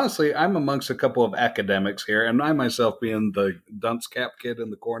honestly, I'm amongst a couple of academics here, and I myself being the dunce cap kid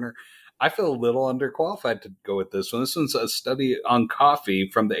in the corner, I feel a little underqualified to go with this one. This one's a study on coffee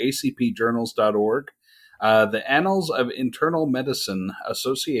from the acpjournals.org. The Annals of Internal Medicine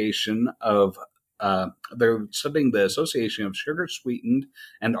Association of they're studying the association of sugar sweetened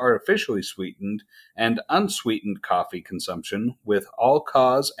and artificially sweetened and unsweetened coffee consumption with all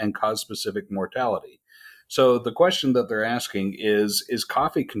cause and cause specific mortality. So the question that they're asking is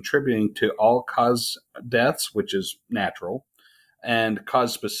coffee contributing to all cause deaths, which is natural, and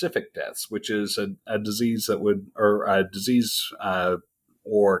cause specific deaths, which is a disease that would, or a disease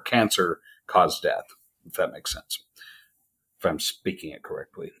or cancer cause death, if that makes sense, if I'm speaking it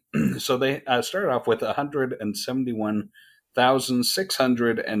correctly. So they started off with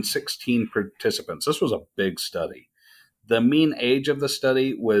 171,616 participants. This was a big study. The mean age of the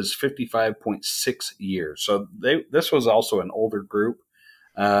study was 55.6 years. So this was also an older group.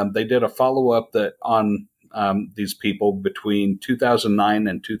 They did a follow-up that on these people between 2009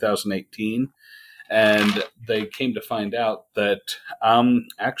 and 2018. And they came to find out that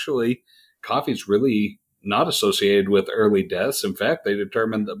actually coffee is really not associated with early deaths. In fact, they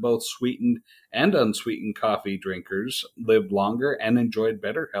determined that both sweetened and unsweetened coffee drinkers lived longer and enjoyed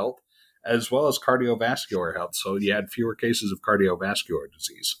better health, as well as cardiovascular health. So you had fewer cases of cardiovascular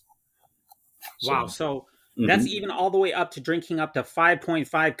disease. Wow. So that's even all the way up to drinking up to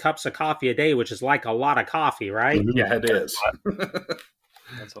 5.5 cups of coffee a day, which is like a lot of coffee, right? Yeah, it is.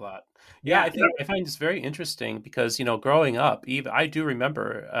 That's a lot. Yeah, I find this very interesting because, growing up, I do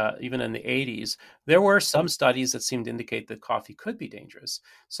remember even in the 80s, there were some studies that seemed to indicate that coffee could be dangerous.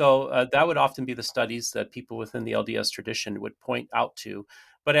 So that would often be the studies that people within the LDS tradition would point out to.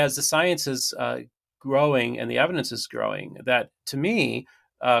 But as the science is growing and the evidence is growing, that to me,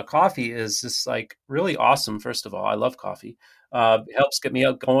 coffee is just like really awesome. First of all, I love coffee. It helps get me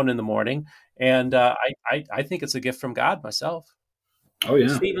out going in the morning. And I think it's a gift from God myself. Oh,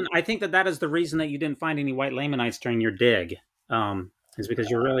 yeah. Stephen, I think that is the reason that you didn't find any white Lamanites during your dig, is because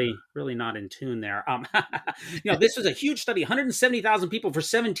you're really, really not in tune there. This was a huge study, 170,000 people for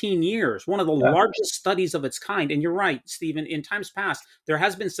 17 years, one of the largest studies of its kind. And you're right, Stephen, in times past, there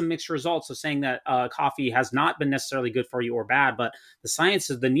has been some mixed results of saying that coffee has not been necessarily good for you or bad, but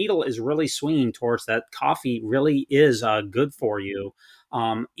the needle is really swinging towards that coffee really is good for you.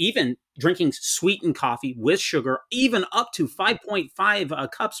 Even drinking sweetened coffee with sugar, even up to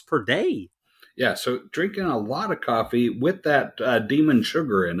 5.5 cups per day. Yeah, so drinking a lot of coffee with that demon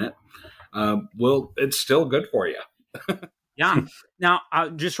sugar in it, it's still good for you. Yeah. Now,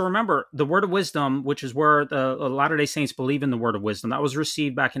 just remember, the word of wisdom, which is where the Latter-day Saints believe in the word of wisdom, that was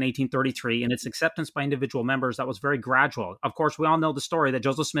received back in 1833, and its acceptance by individual members, that was very gradual. Of course, we all know the story that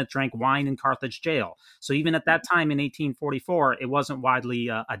Joseph Smith drank wine in Carthage jail. So even at that time in 1844, it wasn't widely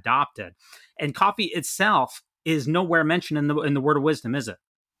adopted. And coffee itself is nowhere mentioned in the word of wisdom, is it?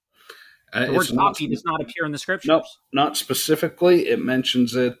 The word coffee does not appear in the scriptures. No, not specifically. It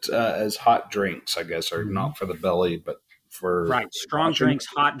mentions it as hot drinks, I guess, or not for the belly, but for strong drinks,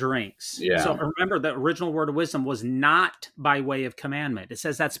 hot drinks. Yeah. So remember, the original word of wisdom was not by way of commandment. It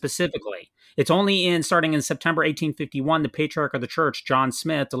says that specifically. It's only starting in September 1851, the patriarch of the church, John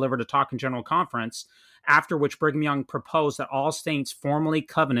Smith, delivered a talk in General Conference, after which Brigham Young proposed that all saints formally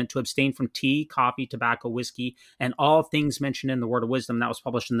covenant to abstain from tea, coffee, tobacco, whiskey, and all things mentioned in the Word of Wisdom. That was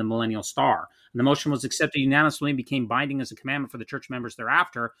published in the Millennial Star. And the motion was accepted unanimously and became binding as a commandment for the church members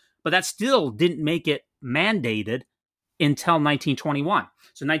thereafter, but that still didn't make it mandated until 1921.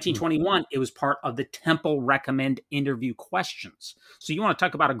 So 1921, it was part of the Temple Recommend interview questions. So you want to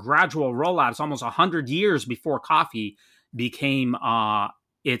talk about a gradual rollout. It's almost 100 years before coffee became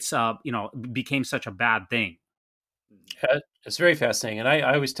became such a bad thing. It's very fascinating. And I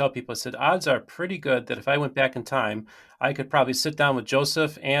always tell people, I said, odds are pretty good that if I went back in time, I could probably sit down with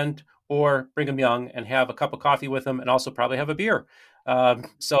Joseph or Brigham Young and have a cup of coffee with him and also probably have a beer.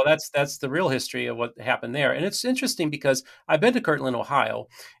 So that's the real history of what happened there. And it's interesting because I've been to Kirtland, Ohio,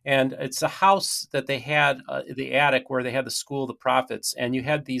 and it's a house that they had the attic where they had the School of the Prophets, and you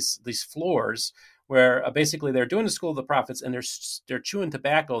had these floors where basically they're doing the School of the Prophets, and they're chewing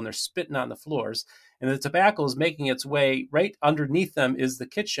tobacco and they're spitting on the floors. And the tobacco is making its way right underneath them is the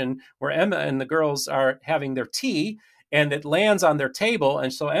kitchen where Emma and the girls are having their tea, and it lands on their table.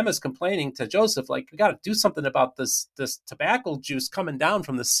 And so Emma's complaining to Joseph, like, we got to do something about this tobacco juice coming down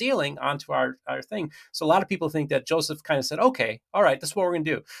from the ceiling onto our thing. So a lot of people think that Joseph kind of said, okay, all right, this is what we're going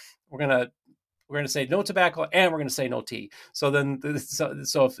to do. We're going to say no tobacco, and we're going to say no tea. So then,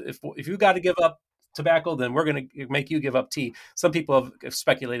 so if you got to give up tobacco, then we're going to make you give up tea. Some people have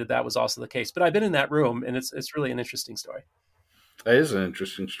speculated that was also the case, but I've been in that room, and it's really an interesting story. That is an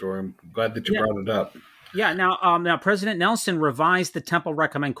interesting story. I'm glad that you brought it up. Yeah. Now President Nelson revised the Temple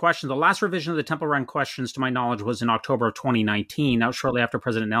Recommend question. The last revision of the Temple Recommend questions, to my knowledge, was in October of 2019. That was shortly after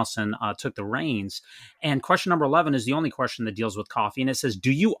President Nelson took the reins. And question number 11 is the only question that deals with coffee. And it says,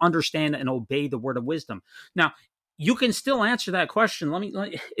 do you understand and obey the word of wisdom? Now, you can still answer that question.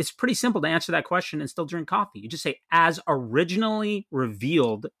 It's pretty simple to answer that question and still drink coffee. You just say, as originally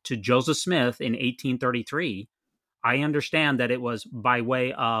revealed to Joseph Smith in 1833, I understand that it was by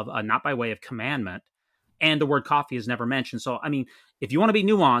way of, not by way of commandment, and the word coffee is never mentioned. So, I mean, if you want to be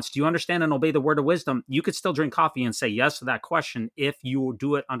nuanced, you understand and obey the word of wisdom, you could still drink coffee and say yes to that question if you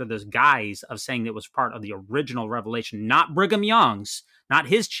do it under this guise of saying it was part of the original revelation, not Brigham Young's, not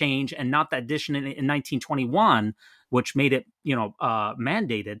his change, and not that addition in 1921, which made it,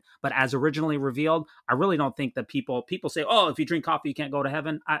 mandated. But as originally revealed, I really don't think that people say, oh, if you drink coffee, you can't go to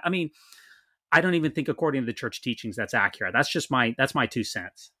heaven. I mean, I don't even think according to the church teachings that's accurate. That's my 2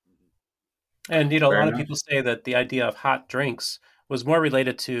 cents. And, a lot of people say that the idea of hot drinks was more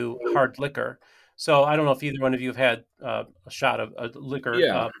related to hard liquor. So I don't know if either one of you have had a shot of liquor,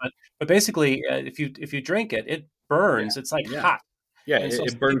 but basically, if you drink it, it burns. It's like hot. Yeah,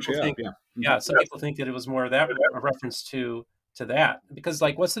 it burns you up. Yeah. Some people think that it was more of that a reference to that, because,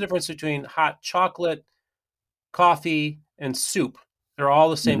 like, what's the difference between hot chocolate, coffee, and soup? They're all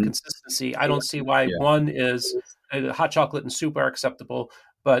the same consistency. I don't see why one is hot chocolate and soup are acceptable,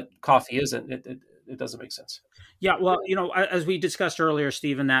 but coffee isn't. It doesn't make sense. Yeah, well, as we discussed earlier,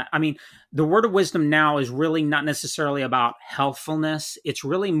 Stephen, that, I mean, the word of wisdom now is really not necessarily about healthfulness. It's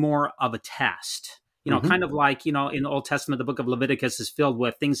really more of a test. Kind of like, in the Old Testament, the book of Leviticus is filled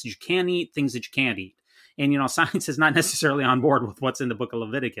with things that you can eat, things that you can't eat. And, science is not necessarily on board with what's in the book of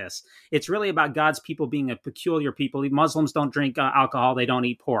Leviticus. It's really about God's people being a peculiar people. Muslims don't drink alcohol. They don't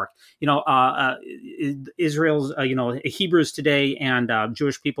eat pork. Israel's, Hebrews today and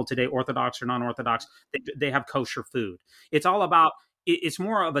Jewish people today, Orthodox or non-Orthodox, they have kosher food. It's all about, it's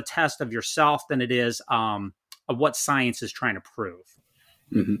more of a test of yourself than it is of what science is trying to prove.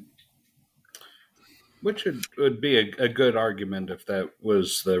 Mm-hmm. Which would be a good argument if that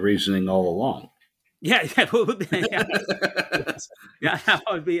was the reasoning all along. Yeah, that would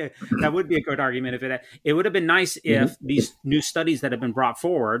be a good argument. If it would have been nice if these new studies that have been brought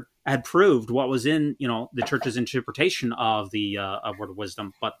forward had proved what was in the church's interpretation of the word of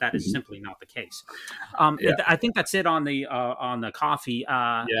wisdom, but that is simply not the case. I think that's it on the coffee.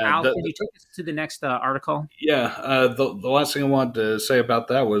 Al, can you take us to the next article? Yeah, the last thing I wanted to say about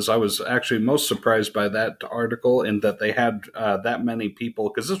that was I was actually most surprised by that article in that they had that many people,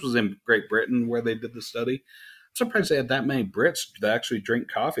 because this was in Great Britain where they did the study. I'm surprised they had that many Brits that actually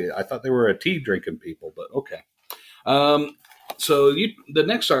drink coffee. I thought they were a tea drinking people, but okay. So the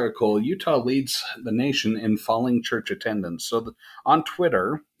next article, Utah leads the nation in falling church attendance. So on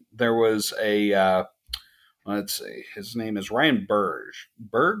Twitter, there was a, let's see, his name is Ryan Burge.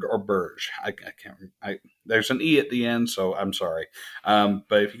 Berg or Burge? I can't remember. There's an E at the end, so I'm sorry.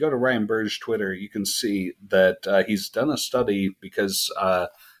 But if you go to Ryan Burge's Twitter, you can see that he's done a study because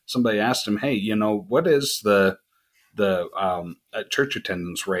somebody asked him, hey, what is the church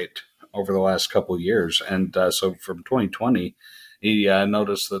attendance rate over the last couple of years? And so from 2020, he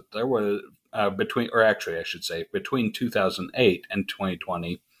noticed that there was between 2008 and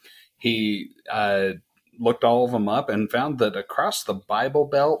 2020, he looked all of them up and found that across the Bible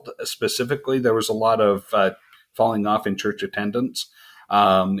Belt, specifically, there was a lot of falling off in church attendance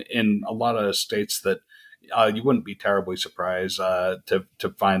in a lot of states that you wouldn't be terribly surprised to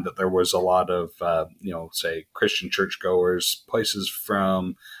find that there was a lot of, say, Christian churchgoers, places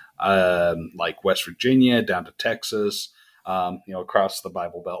from like West Virginia down to Texas, across the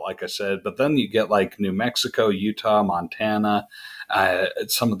Bible Belt, like I said. But then you get like New Mexico, Utah, Montana,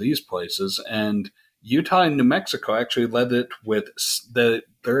 some of these places. And Utah and New Mexico actually led it with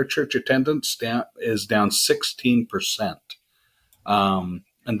their church attendance is down 16%. And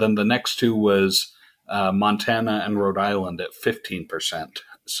then the next two was Montana and Rhode Island at 15%.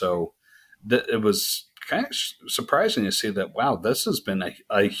 So it was kind of surprising to see that, wow, this has been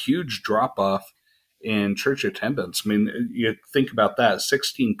a huge drop off in church attendance. I mean, you think about that,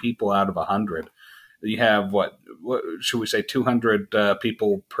 16 people out of 100. You have what should we say, 200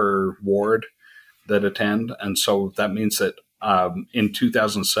 people per ward that attend. And so that means that in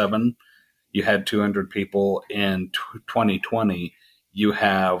 2007, you had 200 people. In 2020, you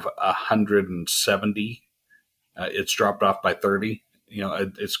have 170. It's dropped off by 30.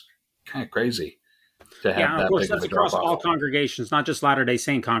 It's kind of crazy to have Of that course, big of that's a drop across all off. congregations, not just Latter-day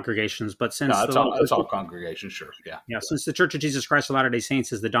Saint congregations, but since No, it's all congregations, sure. Yeah. Since the Church of Jesus Christ of Latter-day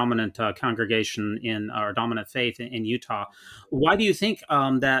Saints is the dominant congregation or dominant faith in Utah, why do you think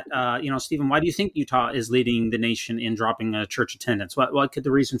Stephen, why do you think Utah is leading the nation in dropping church attendance? What could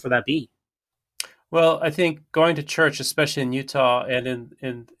the reason for that be? Well, I think going to church, especially in Utah and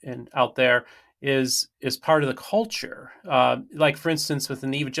in out there, is part of the culture. Like, for instance,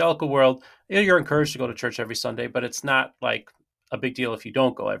 within the evangelical world, you're encouraged to go to church every Sunday, but it's not like a big deal if you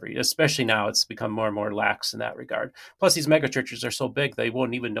don't go especially now. It's become more and more lax in that regard. Plus, these mega churches are so big, they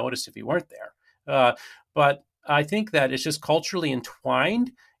won't even notice if you weren't there. But I think that it's just culturally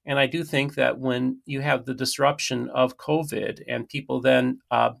entwined. And I do think that when you have the disruption of COVID and people then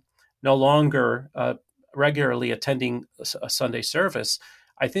no longer regularly attending a Sunday service,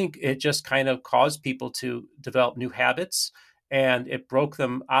 I think it just kind of caused people to develop new habits, and it broke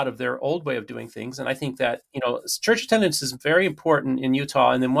them out of their old way of doing things. And I think that, church attendance is very important in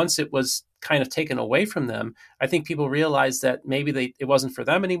Utah. And then once it was kind of taken away from them, I think people realized that maybe it wasn't for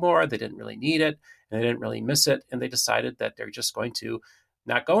them anymore. They didn't really need it, and they didn't really miss it. And they decided that they're just going to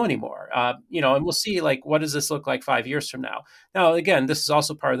not go anymore. And we'll see, like, what does this look like 5 years from now? Now, again, this is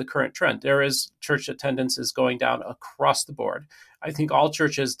also part of the current trend. There is church attendance is going down across the board. I think all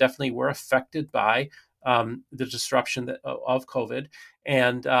churches definitely were affected by the disruption of COVID.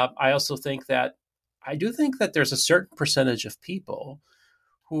 And I also think that there's a certain percentage of people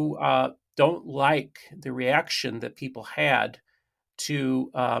who don't like the reaction that people had to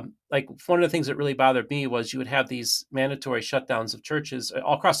like, one of the things that really bothered me was you would have these mandatory shutdowns of churches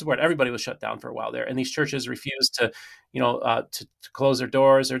all across the board. Everybody was shut down for a while there, and these churches refused to close their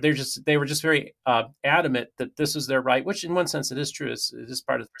doors, or they were just very adamant that this was their right, which in one sense it is true. It is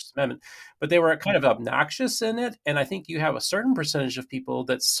part of the First Amendment, but they were kind of obnoxious in it. And I think you have a certain percentage of people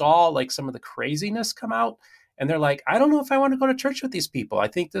that saw like some of the craziness come out, and they're like, I don't know if I want to go to church with these people. I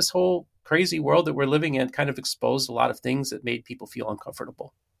think this whole crazy world that we're living in kind of exposed a lot of things that made people feel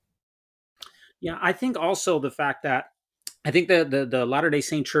uncomfortable. Yeah, I think also the fact that I think the Latter-day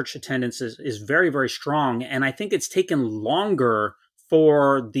Saint church attendance is very, very strong. And I think it's taken longer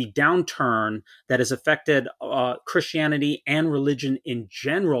for the downturn that has affected Christianity and religion in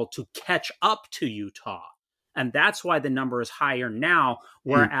general to catch up to Utah. And that's why the number is higher now.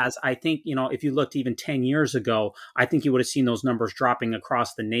 Whereas I think, if you looked even 10 years ago, I think you would have seen those numbers dropping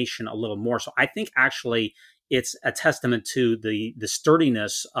across the nation a little more. So I think actually it's a testament to the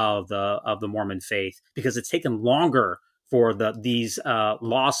sturdiness of the Mormon faith, because it's taken longer for these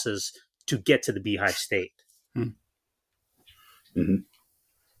losses to get to the Beehive State. Mm-hmm.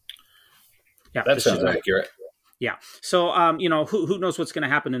 Yeah, that sounds accurate. Yeah. So, who knows what's going to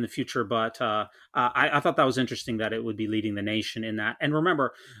happen in the future, but I thought that was interesting that it would be leading the nation in that. And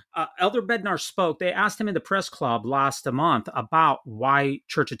remember, Elder Bednar spoke. They asked him in the press club last month about why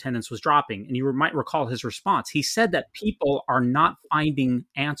church attendance was dropping. And you might recall his response. He said that people are not finding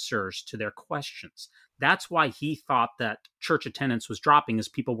answers to their questions. That's why he thought that church attendance was dropping, is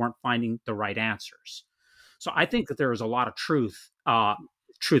people weren't finding the right answers. So I think that there is a lot of truth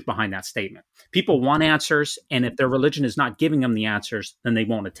behind that statement. People want answers, and if their religion is not giving them the answers, then they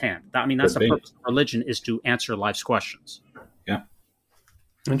won't attend. I mean, that's the purpose of religion, is to answer life's questions. Yeah.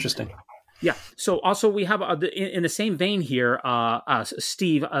 Interesting. Yeah. So also we have in the same vein here,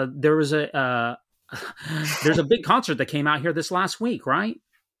 Steve, there's a big concert that came out here this last week, right?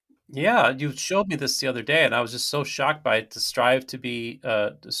 Yeah, you showed me this the other day, and I was just so shocked by it. To strive to be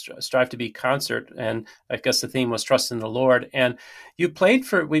concert, and I guess the theme was trust in the Lord. And we played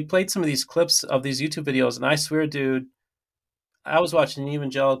some of these clips of these YouTube videos, and I swear, dude, I was watching an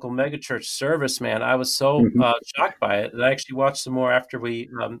evangelical megachurch service, man. I was so shocked by it, and I actually watched some more after we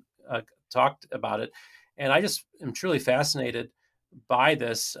talked about it, and I just am truly fascinated by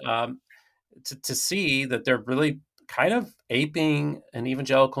this to see that they're really kind of aping an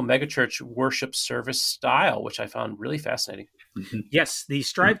evangelical megachurch worship service style, which I found really fascinating. Yes, the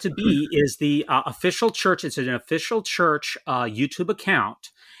Strive to Be is the official church. It's an official church YouTube account.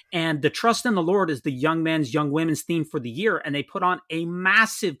 And the Trust in the Lord is the young men's, young women's theme for the year. And they put on a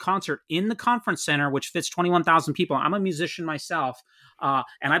massive concert in the conference center, which fits 21,000 people. I'm a musician myself, and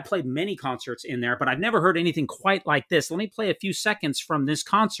I played many concerts in there, but I've never heard anything quite like this. Let me play a few seconds from this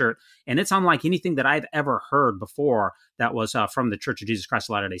concert, and it's unlike anything that I've ever heard before that was from the Church of Jesus Christ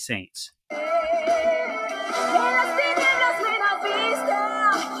of Latter-day Saints.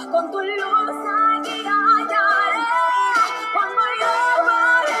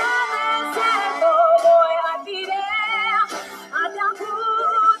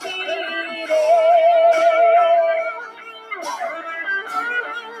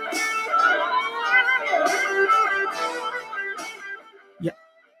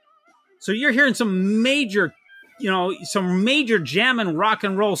 So you're hearing some major jam and rock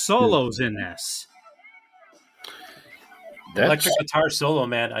and roll solos in this. Electric guitar solo,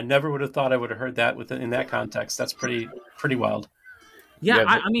 man. I never would have thought I would have heard that in that context. That's pretty wild. Yeah,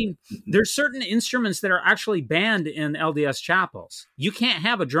 I mean, there's certain instruments that are actually banned in LDS chapels. You can't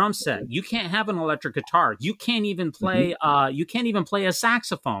have a drum set. You can't have an electric guitar. You can't even play. You can't even play a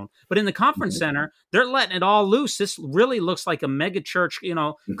saxophone. But in the conference center, they're letting it all loose. This really looks like a mega church,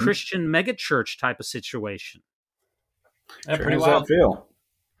 Christian mega church type of situation. Yeah, Sure, pretty how wild. does that feel?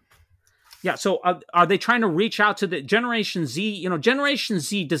 Yeah. So are they trying to reach out to the Generation Z? Generation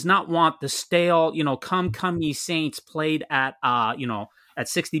Z does not want the stale, come ye saints played at, at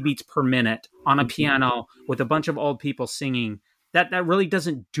 60 beats per minute on a piano with a bunch of old people singing. That really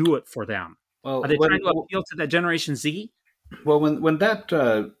doesn't do it for them. Well, Are they trying to appeal to that Generation Z? Well, when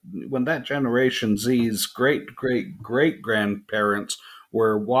that Generation Z's great grandparents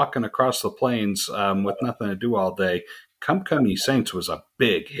were walking across the plains with nothing to do all day, Come Ye Saints was a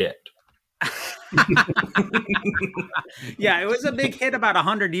big hit. Yeah, it was a big hit about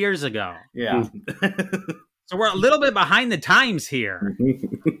 100 years ago. Yeah. So we're a little bit behind the times here.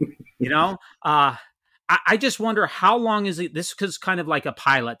 I just wonder how long is it? This is kind of like a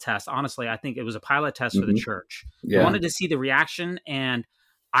pilot test. Honestly, I think it was a pilot test for the church. Yeah. I wanted to see the reaction, and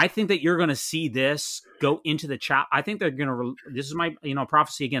I think that you're going to see this go into the chat. I think they're going to. This is my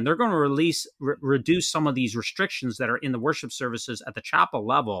prophecy again. They're going to reduce some of these restrictions that are in the worship services at the chapel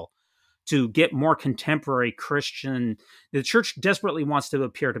level to get more contemporary Christian. The church desperately wants to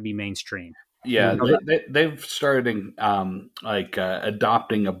appear to be mainstream. Yeah, they've started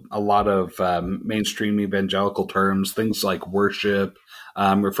adopting a lot of mainstream evangelical terms, things like worship,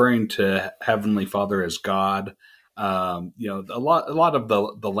 referring to Heavenly Father as God. A lot of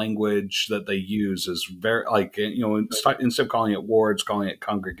the language that they use is very instead of calling it wards, calling it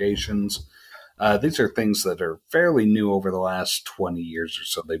congregations. These are things that are fairly new over the last 20 years or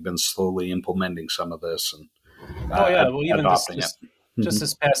so. They've been slowly implementing some of this and even adopting it. Just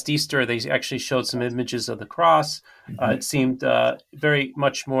this past Easter, they actually showed some images of the cross. It seemed very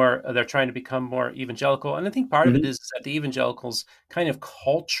much more, they're trying to become more evangelical. And I think part of it is that the evangelicals kind of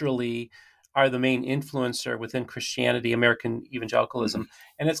culturally are the main influencer within Christianity, American evangelicalism.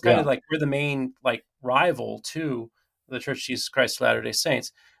 And it's kind of like we're the main rival to the Church of Jesus Christ of Latter-day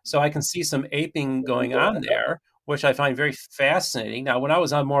Saints. So I can see some aping going on there, which I find very fascinating. Now, when I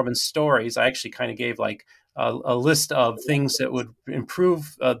was on Mormon Stories, I actually kind of gave a list of things that would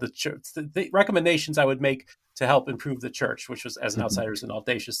improve the church, the recommendations I would make to help improve the church, which was, as an outsider, is an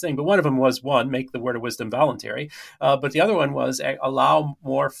audacious thing. But one of them was, make the word of wisdom voluntary. But the other one was allow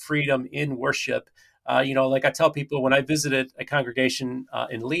more freedom in worship. Like I tell people when I visited a congregation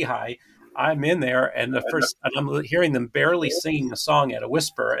in Lehi, I'm in there and I'm hearing them barely singing a song at a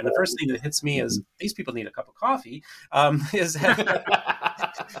whisper. And the first thing that hits me is these people need a cup of coffee. Is that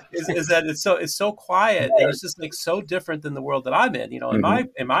it's so quiet. And it's just so different than the world that I'm in.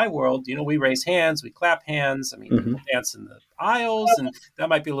 In my world, we raise hands, we clap hands. I mean, people dance in the aisles, and that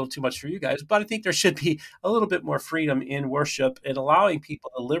might be a little too much for you guys. But I think there should be a little bit more freedom in worship and allowing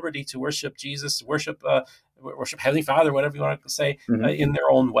people the liberty to worship Jesus, worship Heavenly Father, whatever you want to say, in their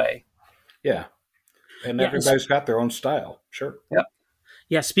own way. Yeah. And everybody's got their own style. Sure. Yep.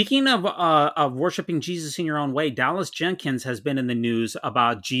 Yeah. Speaking of worshiping Jesus in your own way, Dallas Jenkins has been in the news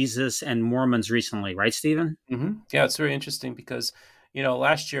about Jesus and Mormons recently, right, Stephen? Mm-hmm. Yeah, it's very interesting because,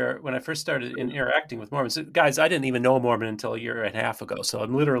 last year when I first started interacting with Mormons, guys, I didn't even know a Mormon until a year and a half ago. So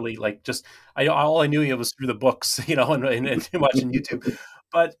I'm literally all I knew was through the books, and watching YouTube.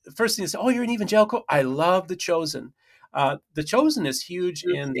 But the first thing is, you're an evangelical? I love The Chosen. The Chosen is huge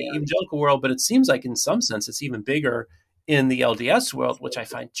in the evangelical world, but it seems like in some sense it's even bigger in the LDS world, which I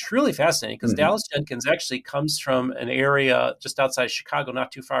find truly fascinating, because Dallas Jenkins actually comes from an area just outside Chicago,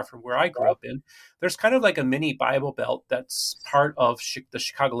 not too far from where I grew up in. There's kind of like a mini Bible Belt that's part of the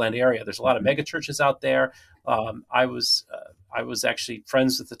Chicagoland area. There's a lot of mega churches out there. I was actually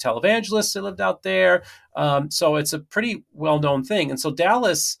friends with the televangelists that lived out there. So it's a pretty well-known thing. And so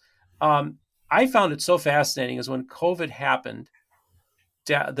Dallas, I found it so fascinating is when COVID happened,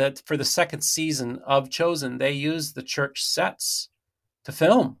 that for the second season of Chosen, they used the church sets to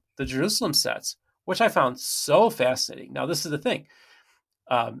film the Jerusalem sets, which I found so fascinating. Now, this is the thing.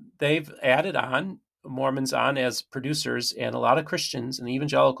 They've added on Mormons on as producers, and a lot of Christians and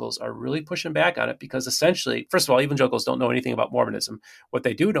evangelicals are really pushing back on it because essentially, first of all, evangelicals don't know anything about Mormonism. What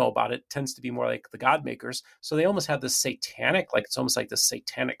they do know about it tends to be more like the God makers. So they almost have this satanic, like it's almost like this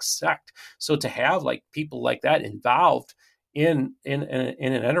satanic sect. So to have like people like that involved in an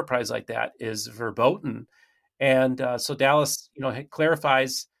enterprise like that is verboten. And so Dallas,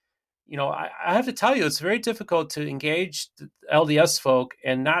 clarifies, I have to tell you, it's very difficult to engage the LDS folk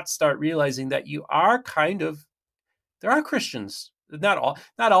and not start realizing that you are there are Christians, not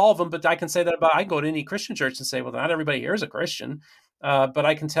all of them, but I can say that I can go to any Christian church and say, well, not everybody here is a Christian. But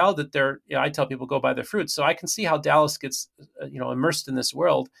I can tell that I tell people go by their fruits. So I can see how Dallas gets, immersed in this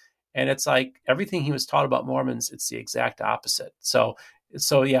world. And it's like everything he was taught about Mormons, it's the exact opposite. So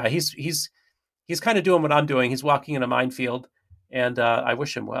yeah, he's kind of doing what I'm doing. He's walking in a minefield, and I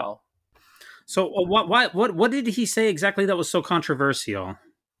wish him well. So what did he say exactly that was so controversial?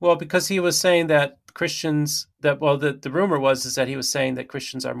 Well, because he was saying that Christians, the rumor is that he was saying that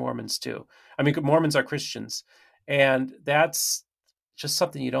Christians are Mormons too. I mean, Mormons are Christians, and that's just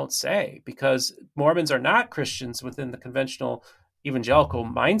something you don't say, because Mormons are not Christians within the conventional evangelical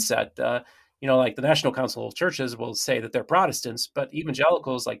mindset. Like the National Council of Churches will say that they're Protestants, but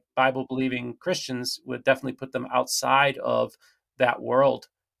evangelicals, like Bible-believing Christians, would definitely put them outside of that world.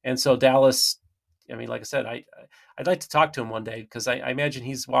 And so Dallas, I mean, like I said, I'd like to talk to him one day, because I imagine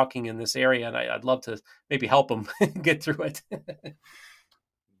he's walking in this area, and I'd love to maybe help him get through it.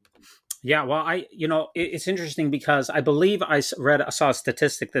 Yeah, well, it's interesting because I believe I saw a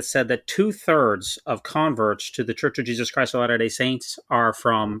statistic that said that 2/3 of converts to the Church of Jesus Christ of Latter-day Saints are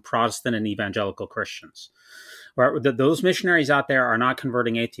from Protestant and evangelical Christians. Right? Those missionaries out there are not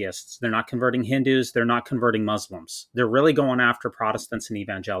converting atheists. They're not converting Hindus. They're not converting Muslims. They're really going after Protestants and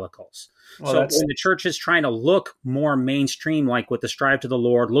evangelicals. Well, so when the church is trying to look more mainstream, like with the Strive to the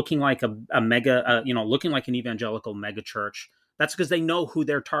Lord, looking like looking like an evangelical mega church, that's because they know who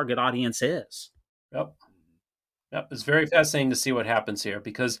their target audience is. Yep. It's very fascinating to see what happens here,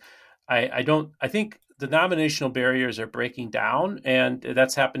 because I think denominational barriers are breaking down, and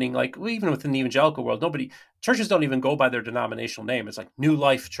that's happening even within the evangelical world. Churches don't even go by their denominational name. It's like New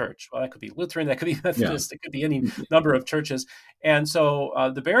Life Church. Well, that could be Lutheran, that could be Methodist, It could be any number of churches. And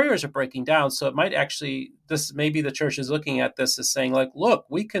so the barriers are breaking down. So it might actually, maybe the church is looking at this as saying, like, look,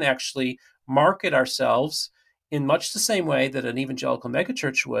 we can actually market ourselves in much the same way that an evangelical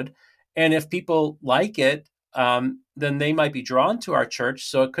megachurch would. And if people like it, then they might be drawn to our church.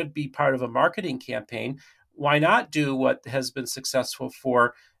 So it could be part of a marketing campaign. Why not do what has been successful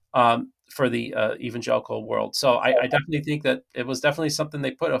for the evangelical world? So I definitely think that it was definitely something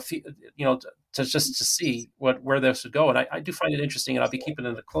they put to see where this would go. And I do find it interesting, and I'll be keeping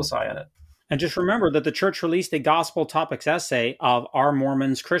a close eye on it. And just remember that the church released a gospel topics essay of Are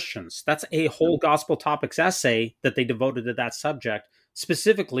Mormons Christians? That's a whole gospel topics essay that they devoted to that subject,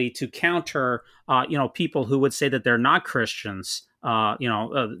 specifically to counter, people who would say that they're not Christians,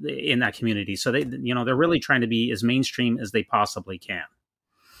 in that community. So they're really trying to be as mainstream as they possibly can.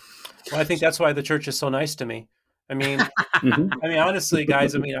 Well, I think that's why the church is so nice to me. I mean, honestly,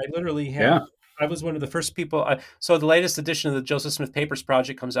 guys, I literally have. Yeah. I was one of the first people. So the latest edition of the Joseph Smith Papers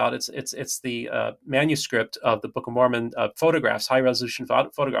Project comes out. It's the manuscript of the Book of Mormon photographs, high resolution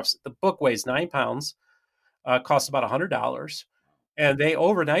photographs. The book weighs 9 pounds, costs about $100, and they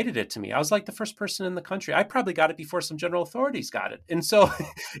overnighted it to me. I was like the first person in the country. I probably got it before some general authorities got it, and so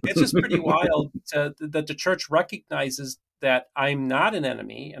it's just pretty wild that the church recognizes that I'm not an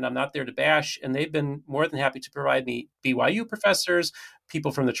enemy and I'm not there to bash. And they've been more than happy to provide me BYU professors.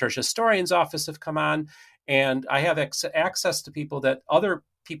 People from the church historian's office have come on, and I have access to people that other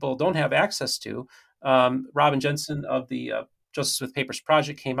people don't have access to. Robin Jensen of the Joseph Smith Papers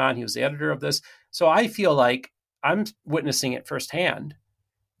Project came on. He was the editor of this. So I feel like I'm witnessing it firsthand,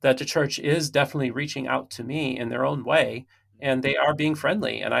 that the church is definitely reaching out to me in their own way, and they are being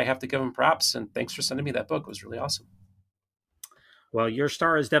friendly, and I have to give them props. And thanks for sending me that book. It was really awesome. Well, your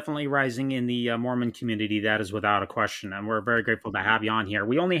star is definitely rising in the Mormon community. That is without a question. And we're very grateful to have you on here.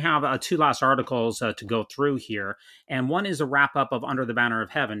 We only have two last articles to go through here. And one is a wrap up of Under the Banner of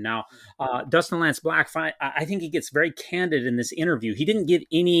Heaven. Now, Dustin Lance Black, I think he gets very candid in this interview. He didn't give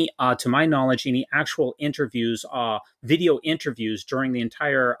any, to my knowledge, any actual interviews, video interviews during the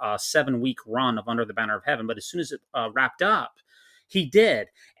entire 7-week run of Under the Banner of Heaven. But as soon as it wrapped up, he did.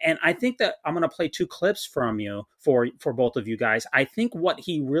 And I think that I'm going to play two clips from you for both of you guys. I think what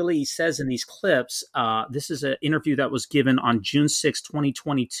he really says in these clips, this is an interview that was given on June 6,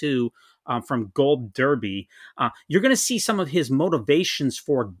 2022, from Gold Derby. You're going to see some of his motivations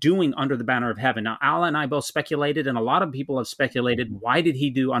for doing Under the Banner of Heaven. Now, Al and I both speculated, and a lot of people have speculated, why did he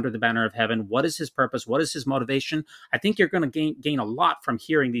do Under the Banner of Heaven? What is his purpose? What is his motivation? I think you're going to gain a lot from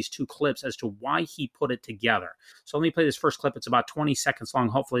hearing these two clips as to why he put it together. So let me play this first clip. It's about 20 seconds long.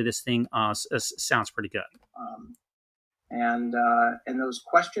 Hopefully this thing sounds pretty good. And those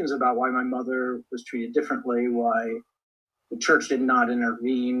questions about why my mother was treated differently, why the church did not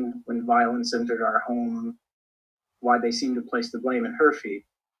intervene when violence entered our home, why they seemed to place the blame at her feet.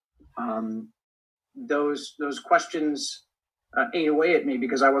 Those questions ate away at me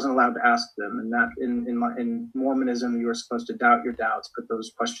because I wasn't allowed to ask them. And that in Mormonism, you were supposed to doubt your doubts, put those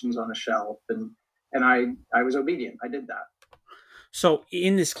questions on a shelf. And I was obedient. I did that. So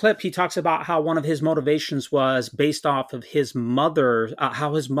in this clip, he talks about how one of his motivations was based off of his mother,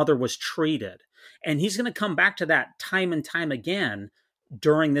 how his mother was treated. And he's going to come back to that time and time again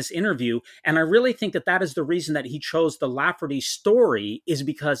during this interview. And I really think that that is the reason that he chose the Lafferty story, is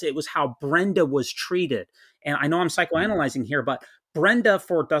because it was how Brenda was treated. And I know I'm psychoanalyzing here, but Brenda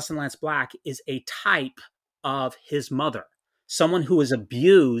for Dustin Lance Black is a type of his mother, someone who is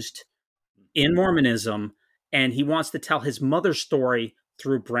abused in Mormonism, and he wants to tell his mother's story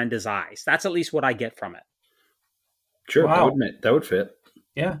through Brenda's eyes. That's at least what I get from it. Sure, Wow. that would fit.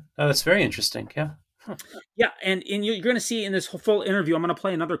 Yeah, that's very interesting. Yeah. Huh. Yeah, and you're going to see in this full interview, I'm going to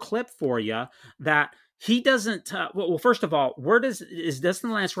play another clip for you that he doesn't. Well, first of all, is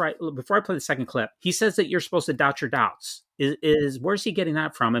Dustin Lance right? Before I play the second clip, he says that you're supposed to doubt your doubts. Where's he getting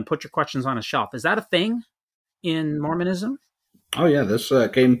that from? And put your questions on a shelf. Is that a thing in Mormonism? Oh yeah, this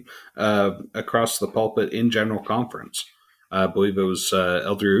came across the pulpit in General Conference. I believe it was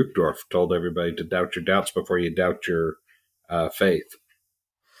Elder Uchtdorf told everybody to doubt your doubts before you doubt your faith.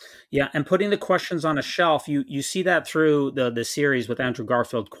 Yeah, and putting the questions on a shelf, you see that through the series with Andrew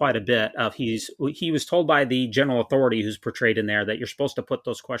Garfield quite a bit. He was told by the general authority who's portrayed in there that you're supposed to put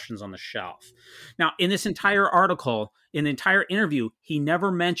those questions on the shelf. Now, in this entire article, in the entire interview, he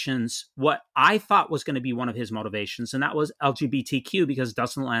never mentions what I thought was going to be one of his motivations, and that was LGBTQ, because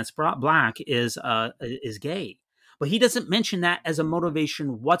Dustin Lance Black is gay. But he doesn't mention that as a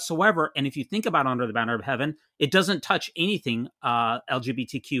motivation whatsoever. And if you think about Under the Banner of Heaven, it doesn't touch anything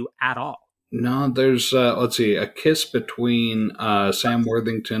LGBTQ at all. No, there's, let's see, a kiss between Sam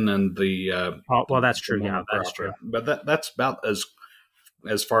Worthington and the... well, that's true. Yeah, that's true. But that's about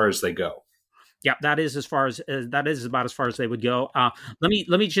as far as they go. Yeah, that is about as far as they would go. Let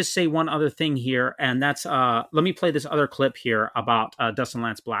me just say one other thing here, and that's let me play this other clip here about Dustin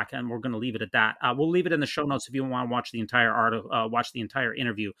Lance Black, and we're going to leave it at that. We'll leave it in the show notes if you want to watch the entire article, watch the entire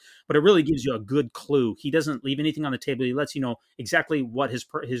interview. But it really gives you a good clue. He doesn't leave anything on the table. He lets you know exactly what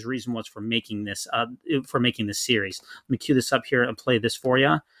his reason was for making this series. Let me cue this up here and play this for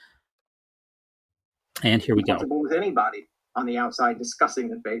you. And here we go. Comfortable with anybody on the outside discussing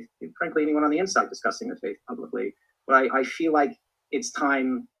the faith, frankly, anyone on the inside discussing the faith publicly. But I feel like it's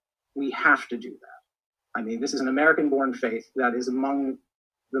time we have to do that. I mean, this is an American-born faith that is among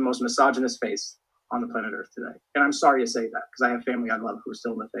the most misogynist faiths on the planet Earth today. And I'm sorry to say that, because I have family I love who are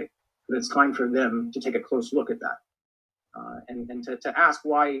still in the faith. But it's time for them to take a close look at that and to ask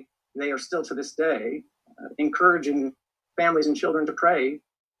why they are still to this day encouraging families and children to pray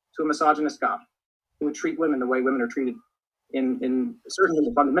to a misogynist God who would treat women the way women are treated in certainly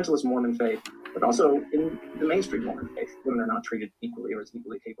the fundamentalist Mormon faith, but also in the mainstream Mormon faith. Women are not treated equally or as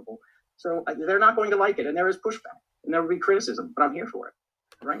equally capable. So they're not going to like it, and there is pushback, and there will be criticism, but I'm here for it.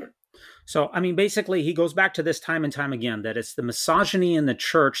 Bring it. So, I mean, basically, he goes back to this time and time again, that it's the misogyny in the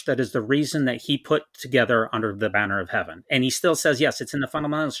church that is the reason that he put together Under the Banner of Heaven. And he still says, yes, it's in the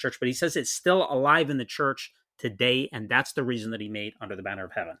fundamentalist church, but he says it's still alive in the church today, and that's the reason that he made Under the Banner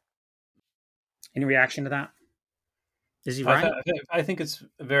of Heaven. Any reaction to that? Is he right? I think it's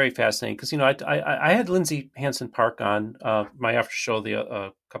very fascinating because, I had Lindsay Hansen Park on my after show a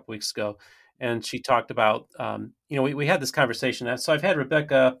couple weeks ago, and she talked about, we had this conversation. So I've had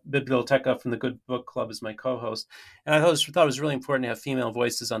Rebecca Biblioteca from the Good Book Club as my co-host, and I thought it was really important to have female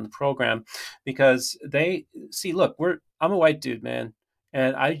voices on the program because they see, look, I'm a white dude, man,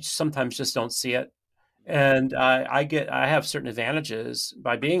 and I sometimes just don't see it. And I have certain advantages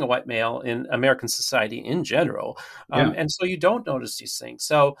by being a white male in American society in general, Yeah. and so you don't notice these things.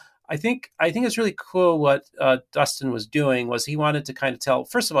 So I think it's really cool what Dustin was doing. Was he wanted to kind of tell?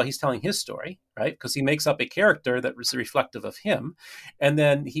 First of all, he's telling his story, right? Because he makes up a character that was reflective of him, and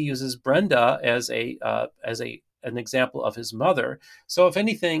then he uses Brenda as an example of his mother. So if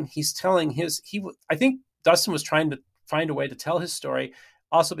anything, he's telling I think Dustin was trying to find a way to tell his story,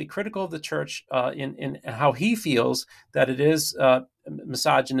 also be critical of the church in how he feels that it is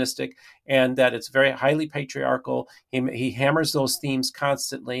misogynistic and that it's very highly patriarchal. He hammers those themes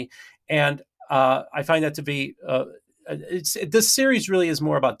constantly. And I find that to be, this series really is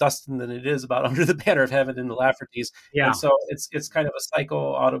more about Dustin than it is about Under the Banner of Heaven and the Laffertys. Yeah. And so it's kind of a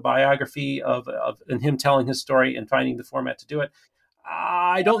psycho autobiography of and him telling his story and finding the format to do it.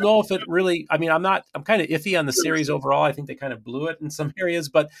 I don't know if it really, I'm kind of iffy on the series overall. I think they kind of blew it in some areas,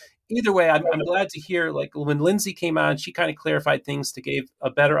 but either way, I'm glad to hear, like, when Lindsay came on, she kind of clarified things to give a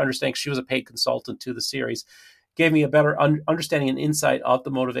better understanding. She was a paid consultant to the series, gave me a better understanding and insight of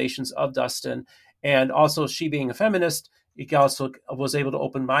the motivations of Dustin. And also, she being a feminist, it also was able to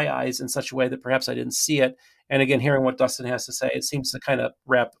open my eyes in such a way that perhaps I didn't see it. And again, hearing what Dustin has to say, it seems to kind of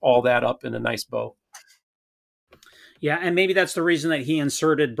wrap all that up in a nice bow. Yeah, and maybe that's the reason that he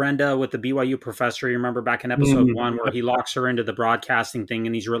inserted Brenda with the BYU professor. You remember back in episode 1 where he locks her into the broadcasting thing,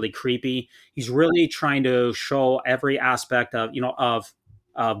 and he's really creepy. He's really trying to show every aspect of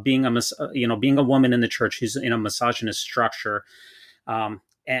being a woman in the church who's in a misogynist structure. And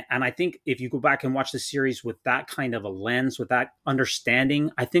I think if you go back and watch the series with that kind of a lens, with that understanding,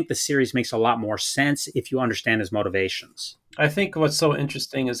 I think the series makes a lot more sense if you understand his motivations. I think what's so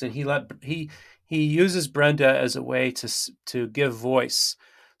interesting is that he uses Brenda as a way to give voice.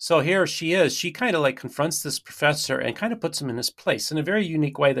 So here she is. She kind of like confronts this professor and kind of puts him in his place in a very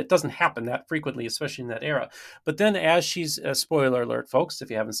unique way that doesn't happen that frequently, especially in that era. But then as she's, spoiler alert, folks, if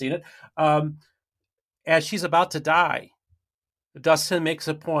you haven't seen it, as she's about to die, Dustin makes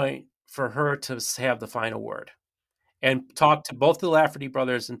a point for her to have the final word and talk to both the Lafferty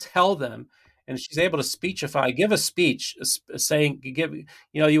brothers and tell them, and she's able to give a speech saying,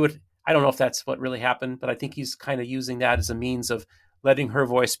 you would, I don't know if that's what really happened, but I think he's kind of using that as a means of letting her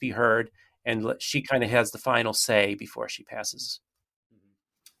voice be heard, and she kind of has the final say before she passes.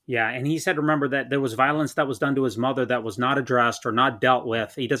 Yeah, and he said, remember, that there was violence that was done to his mother that was not addressed or not dealt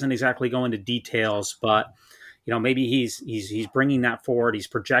with. He doesn't exactly go into details, but maybe he's bringing that forward. He's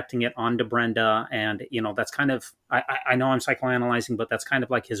projecting it onto Brenda, and that's kind of, I know I'm psychoanalyzing, but that's kind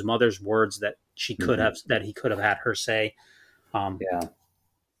of like his mother's words that he could have had her say. Yeah.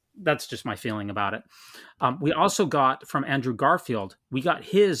 That's just my feeling about it. We also got from Andrew Garfield. We got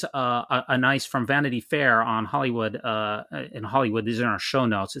his a nice from Vanity Fair on Hollywood. In Hollywood, these are in our show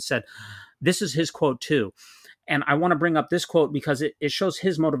notes. It said, this is his quote too, and I want to bring up this quote because it shows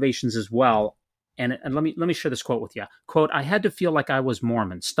his motivations as well. And let me share this quote with you. Quote, I had to feel like I was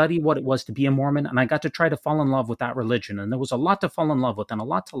Mormon, study what it was to be a Mormon, and I got to try to fall in love with that religion. And there was a lot to fall in love with and a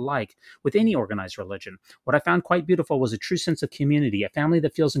lot to like with any organized religion. What I found quite beautiful was a true sense of community, a family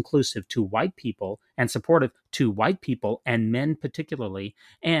that feels inclusive to white people and supportive to white people and men particularly.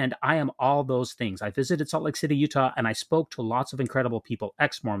 And I am all those things. I visited Salt Lake City, Utah, and I spoke to lots of incredible people,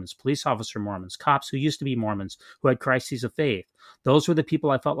 ex-Mormons, police officer Mormons, cops who used to be Mormons, who had crises of faith. Those were the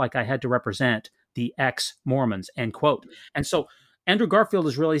people I felt like I had to represent, the ex-Mormons, end quote. And so Andrew Garfield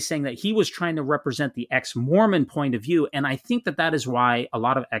is really saying that he was trying to represent the ex-Mormon point of view. And I think that is why a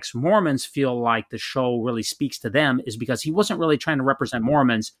lot of ex-Mormons feel like the show really speaks to them, is because he wasn't really trying to represent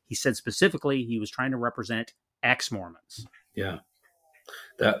Mormons. He said specifically he was trying to represent ex-Mormons. Yeah,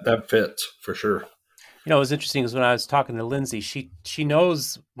 that fits for sure. What was interesting is when I was talking to Lindsay, she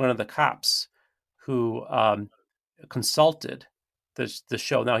knows one of the cops who consulted the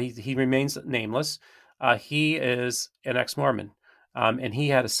show. Now he remains nameless. He is an ex-Mormon, and he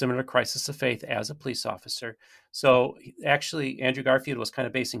had a similar crisis of faith as a police officer. So actually, Andrew Garfield was kind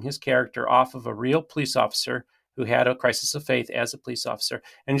of basing his character off of a real police officer who had a crisis of faith as a police officer.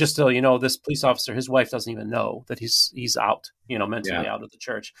 And just so this police officer, his wife doesn't even know that he's out, mentally out of the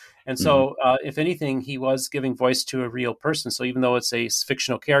church. And so, if anything, he was giving voice to a real person. So even though it's a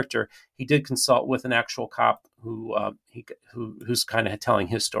fictional character, he did consult with an actual cop who's kind of telling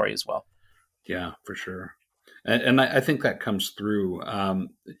his story as well. Yeah, for sure. And I think that comes through.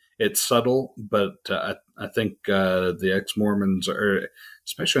 It's subtle, but I think the ex-Mormons, or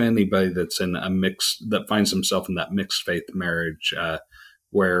especially anybody that's in that finds himself in that mixed faith marriage,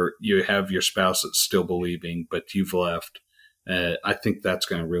 where you have your spouse that's still believing, but you've left, I think that's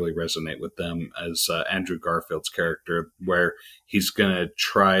going to really resonate with them as Andrew Garfield's character, where he's going to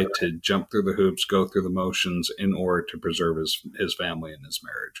try to jump through the hoops, go through the motions in order to preserve his family and his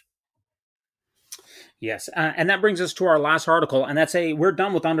marriage. Yes, and that brings us to our last article, and we're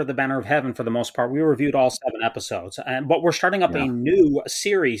done with Under the Banner of Heaven for the most part. We reviewed all 7 episodes, but we're starting up a new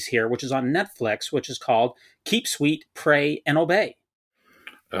series here, which is on Netflix, which is called Keep Sweet, Pray, and Obey.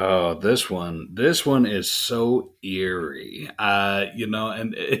 Oh, this one is so eerie,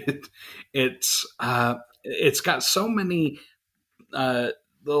 and it's got so many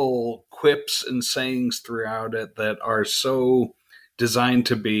little quips and sayings throughout it that are so designed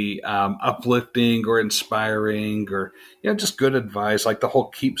to be uplifting or inspiring, or just good advice, like the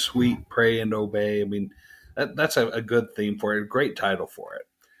whole "keep sweet, pray, and obey." I mean, that's a good theme for it, a great title for it,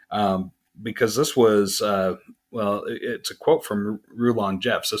 because this was. It's a quote from Rulon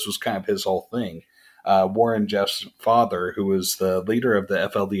Jeffs. This was kind of his whole thing. Warren Jeffs' father, who was the leader of the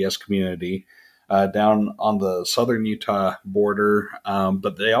FLDS community down on the southern Utah border,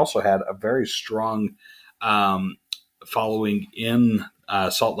 but they also had a very strong following in the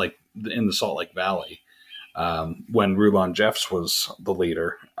Salt Lake Valley when Rulon Jeffs was the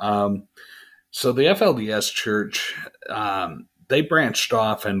leader. So the FLDS church. They branched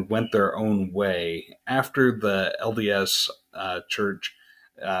off and went their own way after the LDS church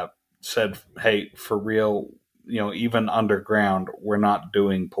said, hey, for real, even underground, we're not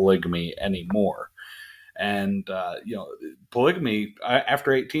doing polygamy anymore. And, polygamy,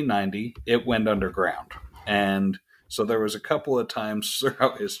 after 1890, it went underground. And so there was a couple of times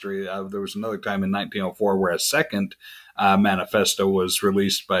throughout history. There was another time in 1904 where a second manifesto was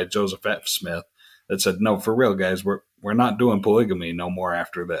released by Joseph F. Smith that said, no, for real, guys, we're not doing polygamy no more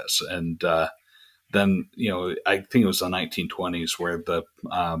after this. And then, I think it was the 1920s where the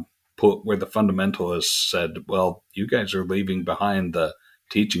fundamentalists said, well, you guys are leaving behind the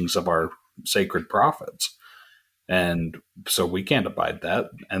teachings of our sacred prophets. And so we can't abide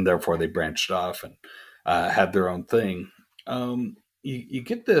that. And therefore they branched off and had their own thing. You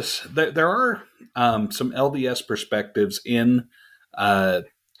get this, there are some LDS perspectives in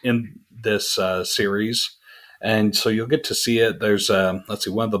this series. And so you'll get to see it. There's, one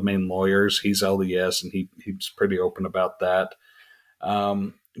of the main lawyers, he's LDS, and he's pretty open about that.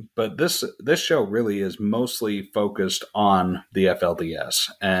 But this show really is mostly focused on the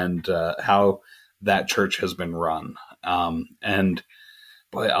FLDS and how that church has been run. And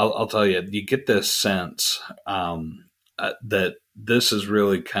boy, I'll tell you, you get this sense that this is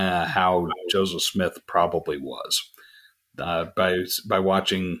really kind of how Joseph Smith probably was by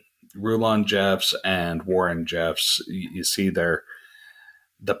watching Rulon Jeffs and Warren Jeffs. You see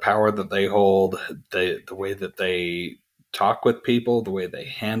the power that they hold, the way that they talk with people, the way they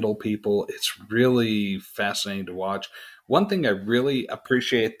handle people. It's really fascinating to watch. One thing I really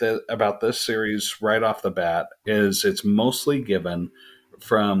appreciate about this series right off the bat is it's mostly given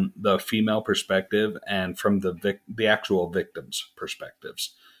from the female perspective and from the actual victims'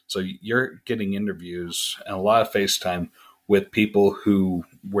 perspectives. So you're getting interviews and a lot of FaceTime with people who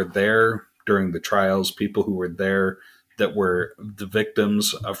were there during the trials, people who were there that were the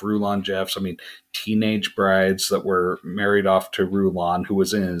victims of Rulon Jeffs. I mean, teenage brides that were married off to Rulon, who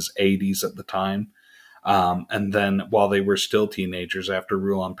was in his 80s at the time. And then while they were still teenagers after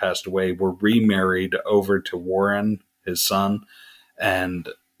Rulon passed away, were remarried over to Warren, his son. And,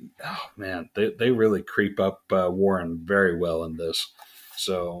 oh man, they really creep up Warren very well in this.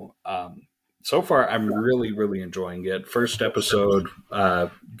 So, so far, I'm really, really enjoying it. First episode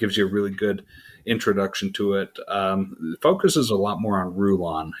gives you a really good introduction to it. It focuses a lot more on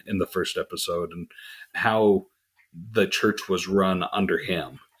Rulon in the first episode and how the church was run under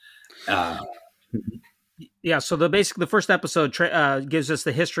him. Yeah, so the first episode gives us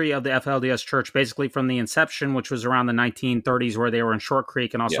the history of the FLDS Church, basically from the inception, which was around the 1930s, where they were in Short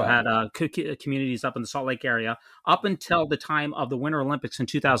Creek and also had communities up in the Salt Lake area, up until the time of the Winter Olympics in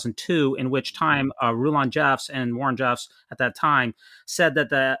 2002, in which time Rulon Jeffs and Warren Jeffs at that time said that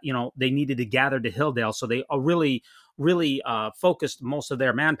they needed to gather to Hilldale, so they really focused most of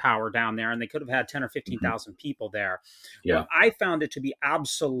their manpower down there, and they could have had 10 or 15,000 people there. Yeah, I found it to be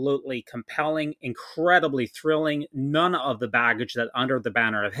absolutely compelling, incredibly thrilling. None of the baggage that Under the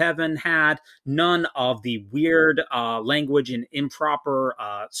Banner of Heaven had, none of the weird language and improper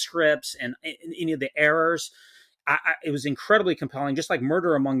scripts and any of the errors. It was incredibly compelling, just like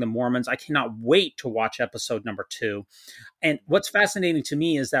Murder Among the Mormons. I cannot wait to watch episode number 2. And what's fascinating to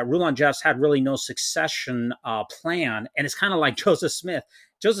me is that Rulon Jeffs had really no succession plan. And it's kind of like Joseph Smith.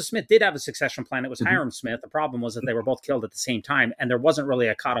 Joseph Smith did have a succession plan. It was Mhm. Hiram Smith. The problem was that they were both killed at the same time, and there wasn't really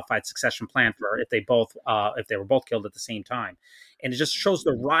a codified succession plan for if they were both killed at the same time. And it just shows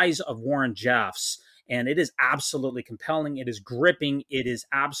the rise of Warren Jeffs. And it is absolutely compelling. It is gripping. It is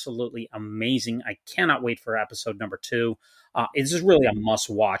absolutely amazing. I cannot wait for episode number 2. It's just really a must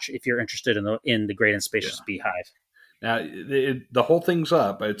watch if you're interested in the Great and Spacious Beehive. Now, the whole thing's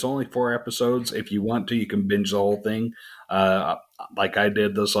up. It's only 4 episodes. If you want to, you can binge the whole thing. Like I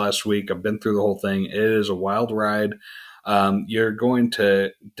did this last week. I've been through the whole thing. It is a wild ride. You're going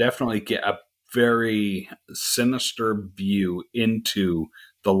to definitely get a very sinister view into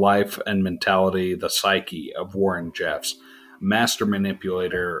the life and mentality, the psyche of Warren Jeffs. Master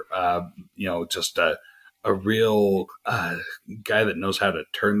manipulator, just a real guy that knows how to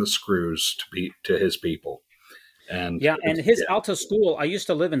turn the screws to his people. And his Alta school, I used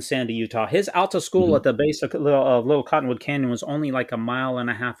to live in Sandy, Utah. His Alta school at the base of Little Cottonwood Canyon was only like a mile and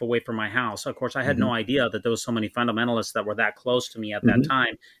a half away from my house. Of course, I had no idea that there was so many fundamentalists that were that close to me at that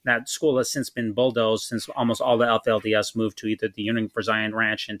time. That school has since been bulldozed since almost all the FLDS moved to either the Union for Zion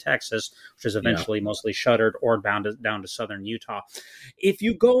Ranch in Texas, which is eventually mostly shuttered, or down to southern Utah. If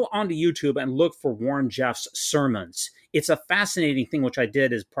you go onto YouTube and look for Warren Jeffs' sermons, it's a fascinating thing, which I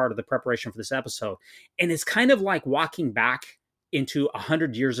did as part of the preparation for this episode. And it's kind of like walking back into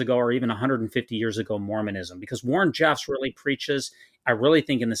 100 years ago or even 150 years ago Mormonism, because Warren Jeffs really preaches, I really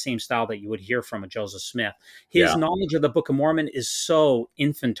think, in the same style that you would hear from a Joseph Smith. His knowledge of the Book of Mormon is so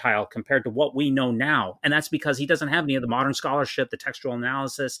infantile compared to what we know now. And that's because he doesn't have any of the modern scholarship, the textual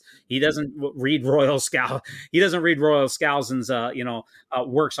analysis. He doesn't read Royal Skousen's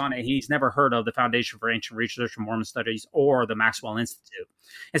works on it. He's never heard of the Foundation for Ancient Research and Mormon Studies or the Maxwell Institute.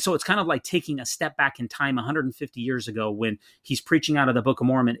 And so it's kind of like taking a step back in time 150 years ago when he's preaching out of the Book of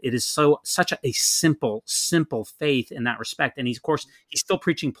Mormon. It is such a simple faith in that respect. And he's still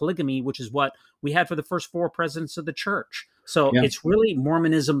preaching polygamy, which is what we had for the first 4 presidents of the church. So it's really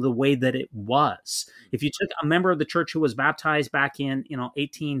Mormonism the way that it was. If you took a member of the church who was baptized back in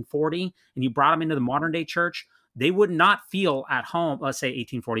 1840 and you brought him into the modern day church, they would not feel at home. Let's say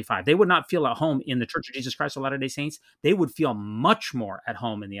 1845. They would not feel at home in the Church of Jesus Christ of Latter-day Saints. They would feel much more at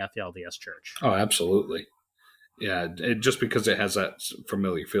home in the FLDS church. Oh, absolutely. Yeah, just because it has that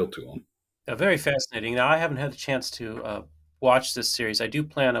familiar feel to them. Very fascinating. Now, I haven't had a chance to watch this series. I do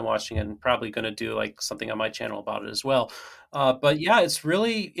plan on watching it and probably going to do like something on my channel about it as well. But yeah, it's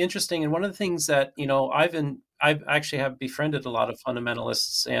really interesting. And one of the things that, I've actually have befriended a lot of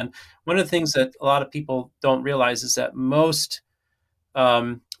fundamentalists. And one of the things that a lot of people don't realize is that most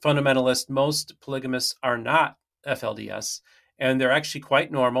fundamentalists, most polygamists are not FLDS. And they're actually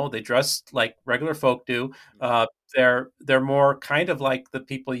quite normal. They dress like regular folk do. They're more kind of like the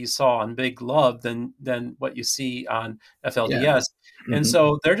people you saw on Big Love than what you see on FLDS. Yeah. And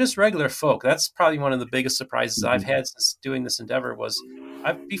so they're just regular folk. That's probably one of the biggest surprises I've had since doing this endeavor was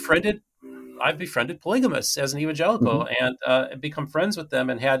I've befriended polygamists as an evangelical and become friends with them,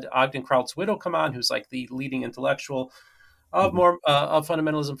 and had Ogden Kraut's widow come on, who's like the leading intellectual of of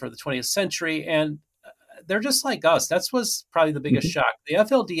fundamentalism for the 20th century. And they're just like us. That was probably the biggest shock. The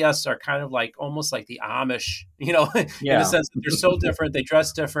FLDS are kind of like almost like the Amish, in a sense that they're so different, they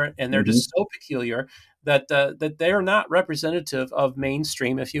dress different, and they're just so peculiar that they are not representative of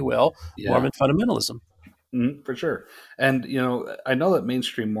mainstream, if you will, Mormon fundamentalism. For sure. And, I know that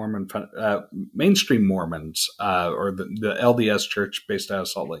mainstream Mormons, or the LDS church based out of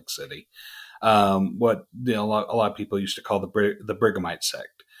Salt Lake City, what a lot of people used to call the Brighamite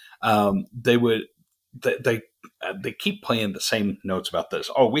sect, they keep playing the same notes about this.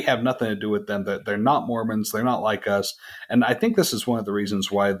 Oh, we have nothing to do with them. They're not Mormons. They're not like us. And I think this is one of the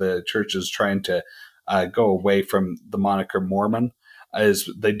reasons why the church is trying to go away from the moniker Mormon, is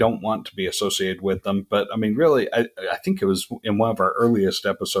they don't want to be associated with them. But I mean, really, I think it was in one of our earliest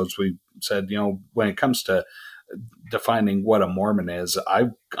episodes, we said, when it comes to defining what a Mormon is,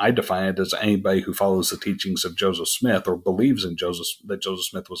 I define it as anybody who follows the teachings of Joseph Smith or believes in that Joseph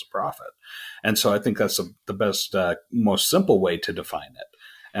Smith was a prophet. And so I think that's the best, most simple way to define it.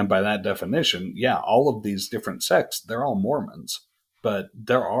 And by that definition, all of these different sects, they're all Mormons. But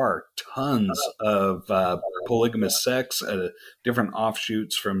there are tons of polygamous sects, different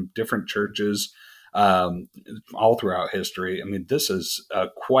offshoots from different churches all throughout history. I mean, this is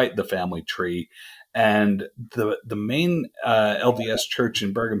quite the family tree. And the main LDS church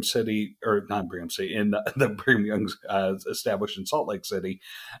in Brigham City, or not Brigham City, in the Brigham Young's established in Salt Lake City,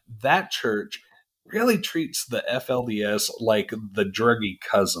 that church really treats the FLDS like the druggy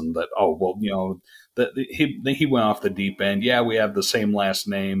cousin that, he went off the deep end. Yeah, we have the same last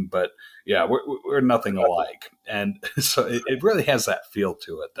name, but yeah, we're nothing alike. And so it really has that feel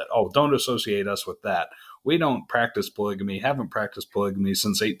to it that, oh, don't associate us with that. We don't practice polygamy, haven't practiced polygamy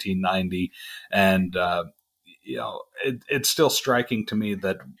since 1890. And, it's still striking to me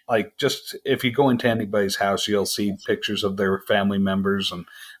that, like, just if you go into anybody's house, you'll see pictures of their family members, and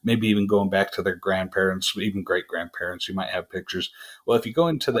maybe even going back to their grandparents, even great grandparents, you might have pictures. Well, if you go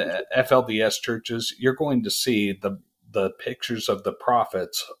into the FLDS churches, you're going to see the pictures of the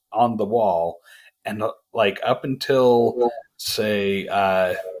prophets on the wall, and like up until say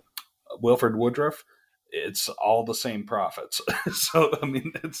Wilford Woodruff, it's all the same prophets. So, I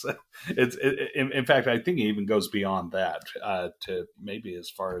mean, in fact, I think it even goes beyond that to maybe as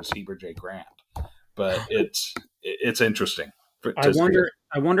far as Heber J. Grant, but it's interesting. I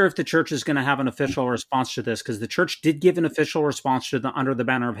wonder if the church is going to have an official response to this, because the church did give an official response to the Under the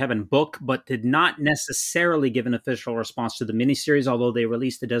Banner of Heaven book, but did not necessarily give an official response to the miniseries, although they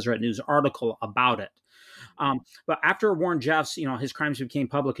released the Deseret News article about it. But after Warren Jeffs, his crimes became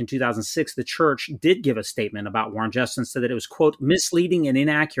public in 2006, the church did give a statement about Warren Jeffs and said that it was, quote, misleading and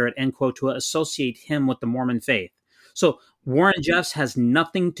inaccurate, end quote, to associate him with the Mormon faith. So Warren Jeffs has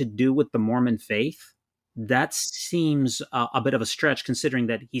nothing to do with the Mormon faith. That seems a bit of a stretch, considering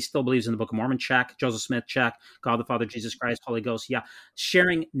that he still believes in the Book of Mormon. Check. Joseph Smith. Check. God the Father, Jesus Christ, Holy Ghost. Yeah.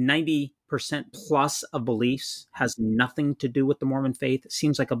 Sharing 90% plus of beliefs has nothing to do with the Mormon faith. It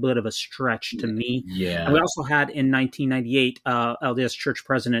seems like a bit of a stretch to me. Yeah. And we also had in 1998, LDS Church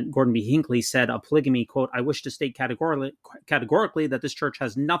President Gordon B. Hinckley said, polygamy, quote, I wish to state categorically that this church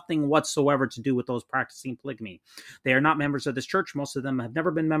has nothing whatsoever to do with those practicing polygamy. They are not members of this church. Most of them have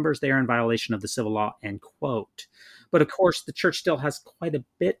never been members. They are in violation of the civil law, end quote. But of course, the church still has quite a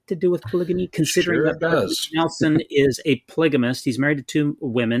bit to do with polygamy, considering that Nelson is a polygamist. He's married to 2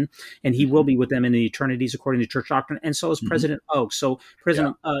 women, and he will be with them in the eternities, according to church doctrine. And so is President Oak. So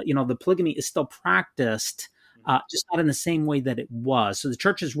the polygamy is still practiced, just not in the same way that it was. So the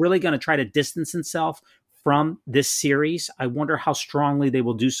church is really going to try to distance itself from this series. I wonder how strongly they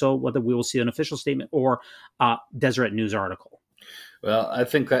will do so, whether we will see an official statement or Deseret News article. Well, I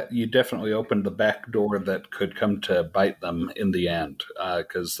think that you definitely opened the back door that could come to bite them in the end,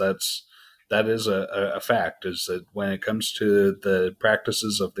 because that is a fact, is that when it comes to the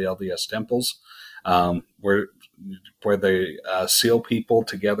practices of the LDS temples, where they seal people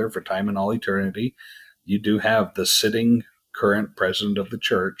together for time and all eternity, you do have the sitting current president of the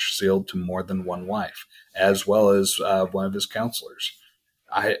church sealed to more than one wife, as well as one of his counselors.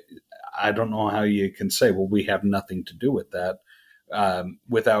 I don't know how you can say, well, we have nothing to do with that,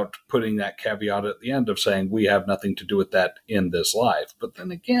 without putting that caveat at the end of saying we have nothing to do with that in this life. But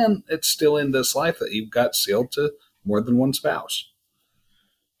then again, it's still in this life that you've got sealed to more than one spouse.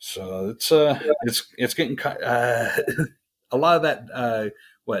 So it's getting a lot of that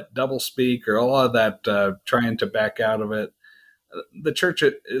double speak, or a lot of that trying to back out of it. The church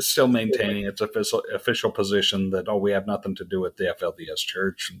is still maintaining its official position that, we have nothing to do with the FLDS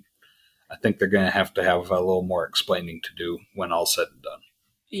church. And I think they're going to have a little more explaining to do when all's said and done.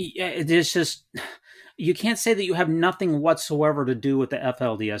 Yeah, it's just, you can't say that you have nothing whatsoever to do with the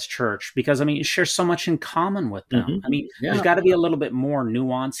FLDS church, because, you share so much in common with them. There's got to be a little bit more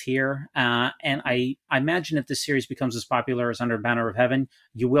nuance here. And I imagine if this series becomes as popular as Under Banner of Heaven,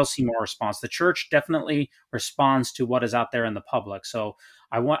 you will see more response. The church definitely responds to what is out there in the public. So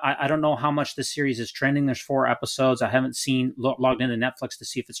I don't know how much this series is trending. There's 4 episodes. I haven't logged into Netflix to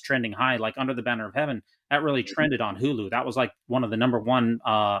see if it's trending high. Like Under the Banner of Heaven, that really trended on Hulu. That was like one of the number 1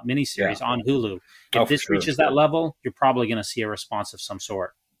 miniseries on Hulu. If this reaches that level, you're probably going to see a response of some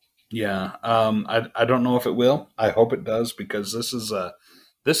sort. Yeah, I don't know if it will. I hope it does, because this is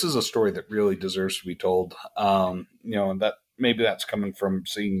a story that really deserves to be told. And that maybe that's coming from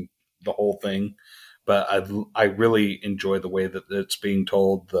seeing the whole thing. But I really enjoy the way that it's being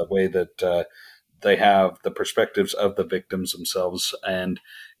told, the way that they have the perspectives of the victims themselves. And,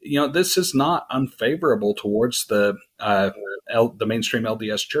 this is not unfavorable towards the mainstream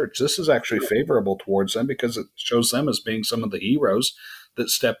LDS church. This is actually favorable towards them, because it shows them as being some of the heroes that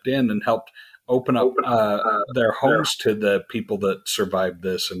stepped in and helped open up their homes to the people that survived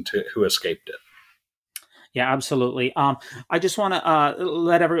this and who escaped it. Yeah, absolutely. I just want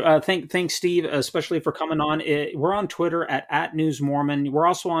to thank Steve, especially for coming on. We're on Twitter at @NewsMormon. We're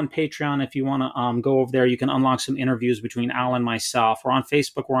also on Patreon. If you want to go over there, you can unlock some interviews between Al and myself. We're on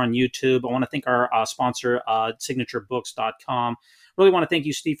Facebook. We're on YouTube. I want to thank our sponsor, signaturebooks.com. Really want to thank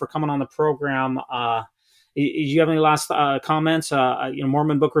you, Steve, for coming on the program. Do you have any last comments?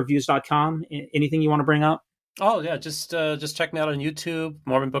 MormonBookReviews.com. Anything you want to bring up? Oh yeah, just check me out on YouTube,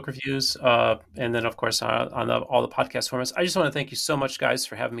 Mormon Book Reviews, and then of course on all the podcast formats. I just want to thank you so much, guys,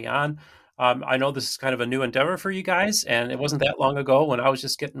 for having me on. I know this is kind of a new endeavor for you guys, and it wasn't that long ago when I was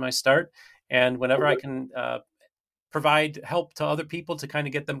just getting my start. And whenever I can provide help to other people to kind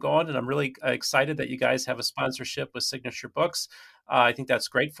of get them going, and I'm really excited that you guys have a sponsorship with Signature Books. I think that's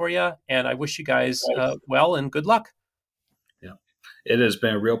great for you, and I wish you guys well and good luck. Yeah, it has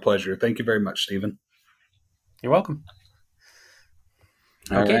been a real pleasure. Thank you very much, Stephen. You're welcome.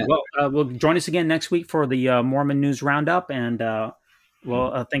 Okay, well, we'll join us again next week for the Mormon News Roundup, and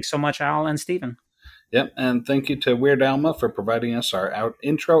thanks so much, Al and Stephen. Yep, and thank you to Weird Alma for providing us our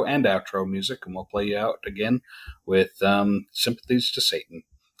intro and outro music, and we'll play you out again with Sympathies to Satan.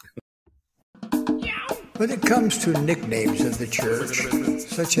 When it comes to nicknames of the church,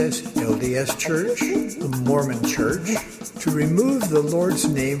 such as LDS Church, the Mormon Church, to remove the Lord's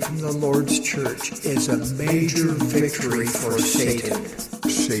name from the Lord's church is a major victory for Satan.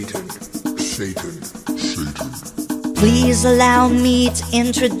 Satan. Please allow me to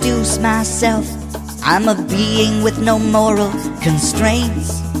introduce myself. I'm a being with no moral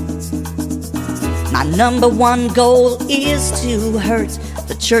constraints. My number one goal is to hurt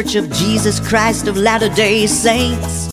the Church of Jesus Christ of Latter-day Saints.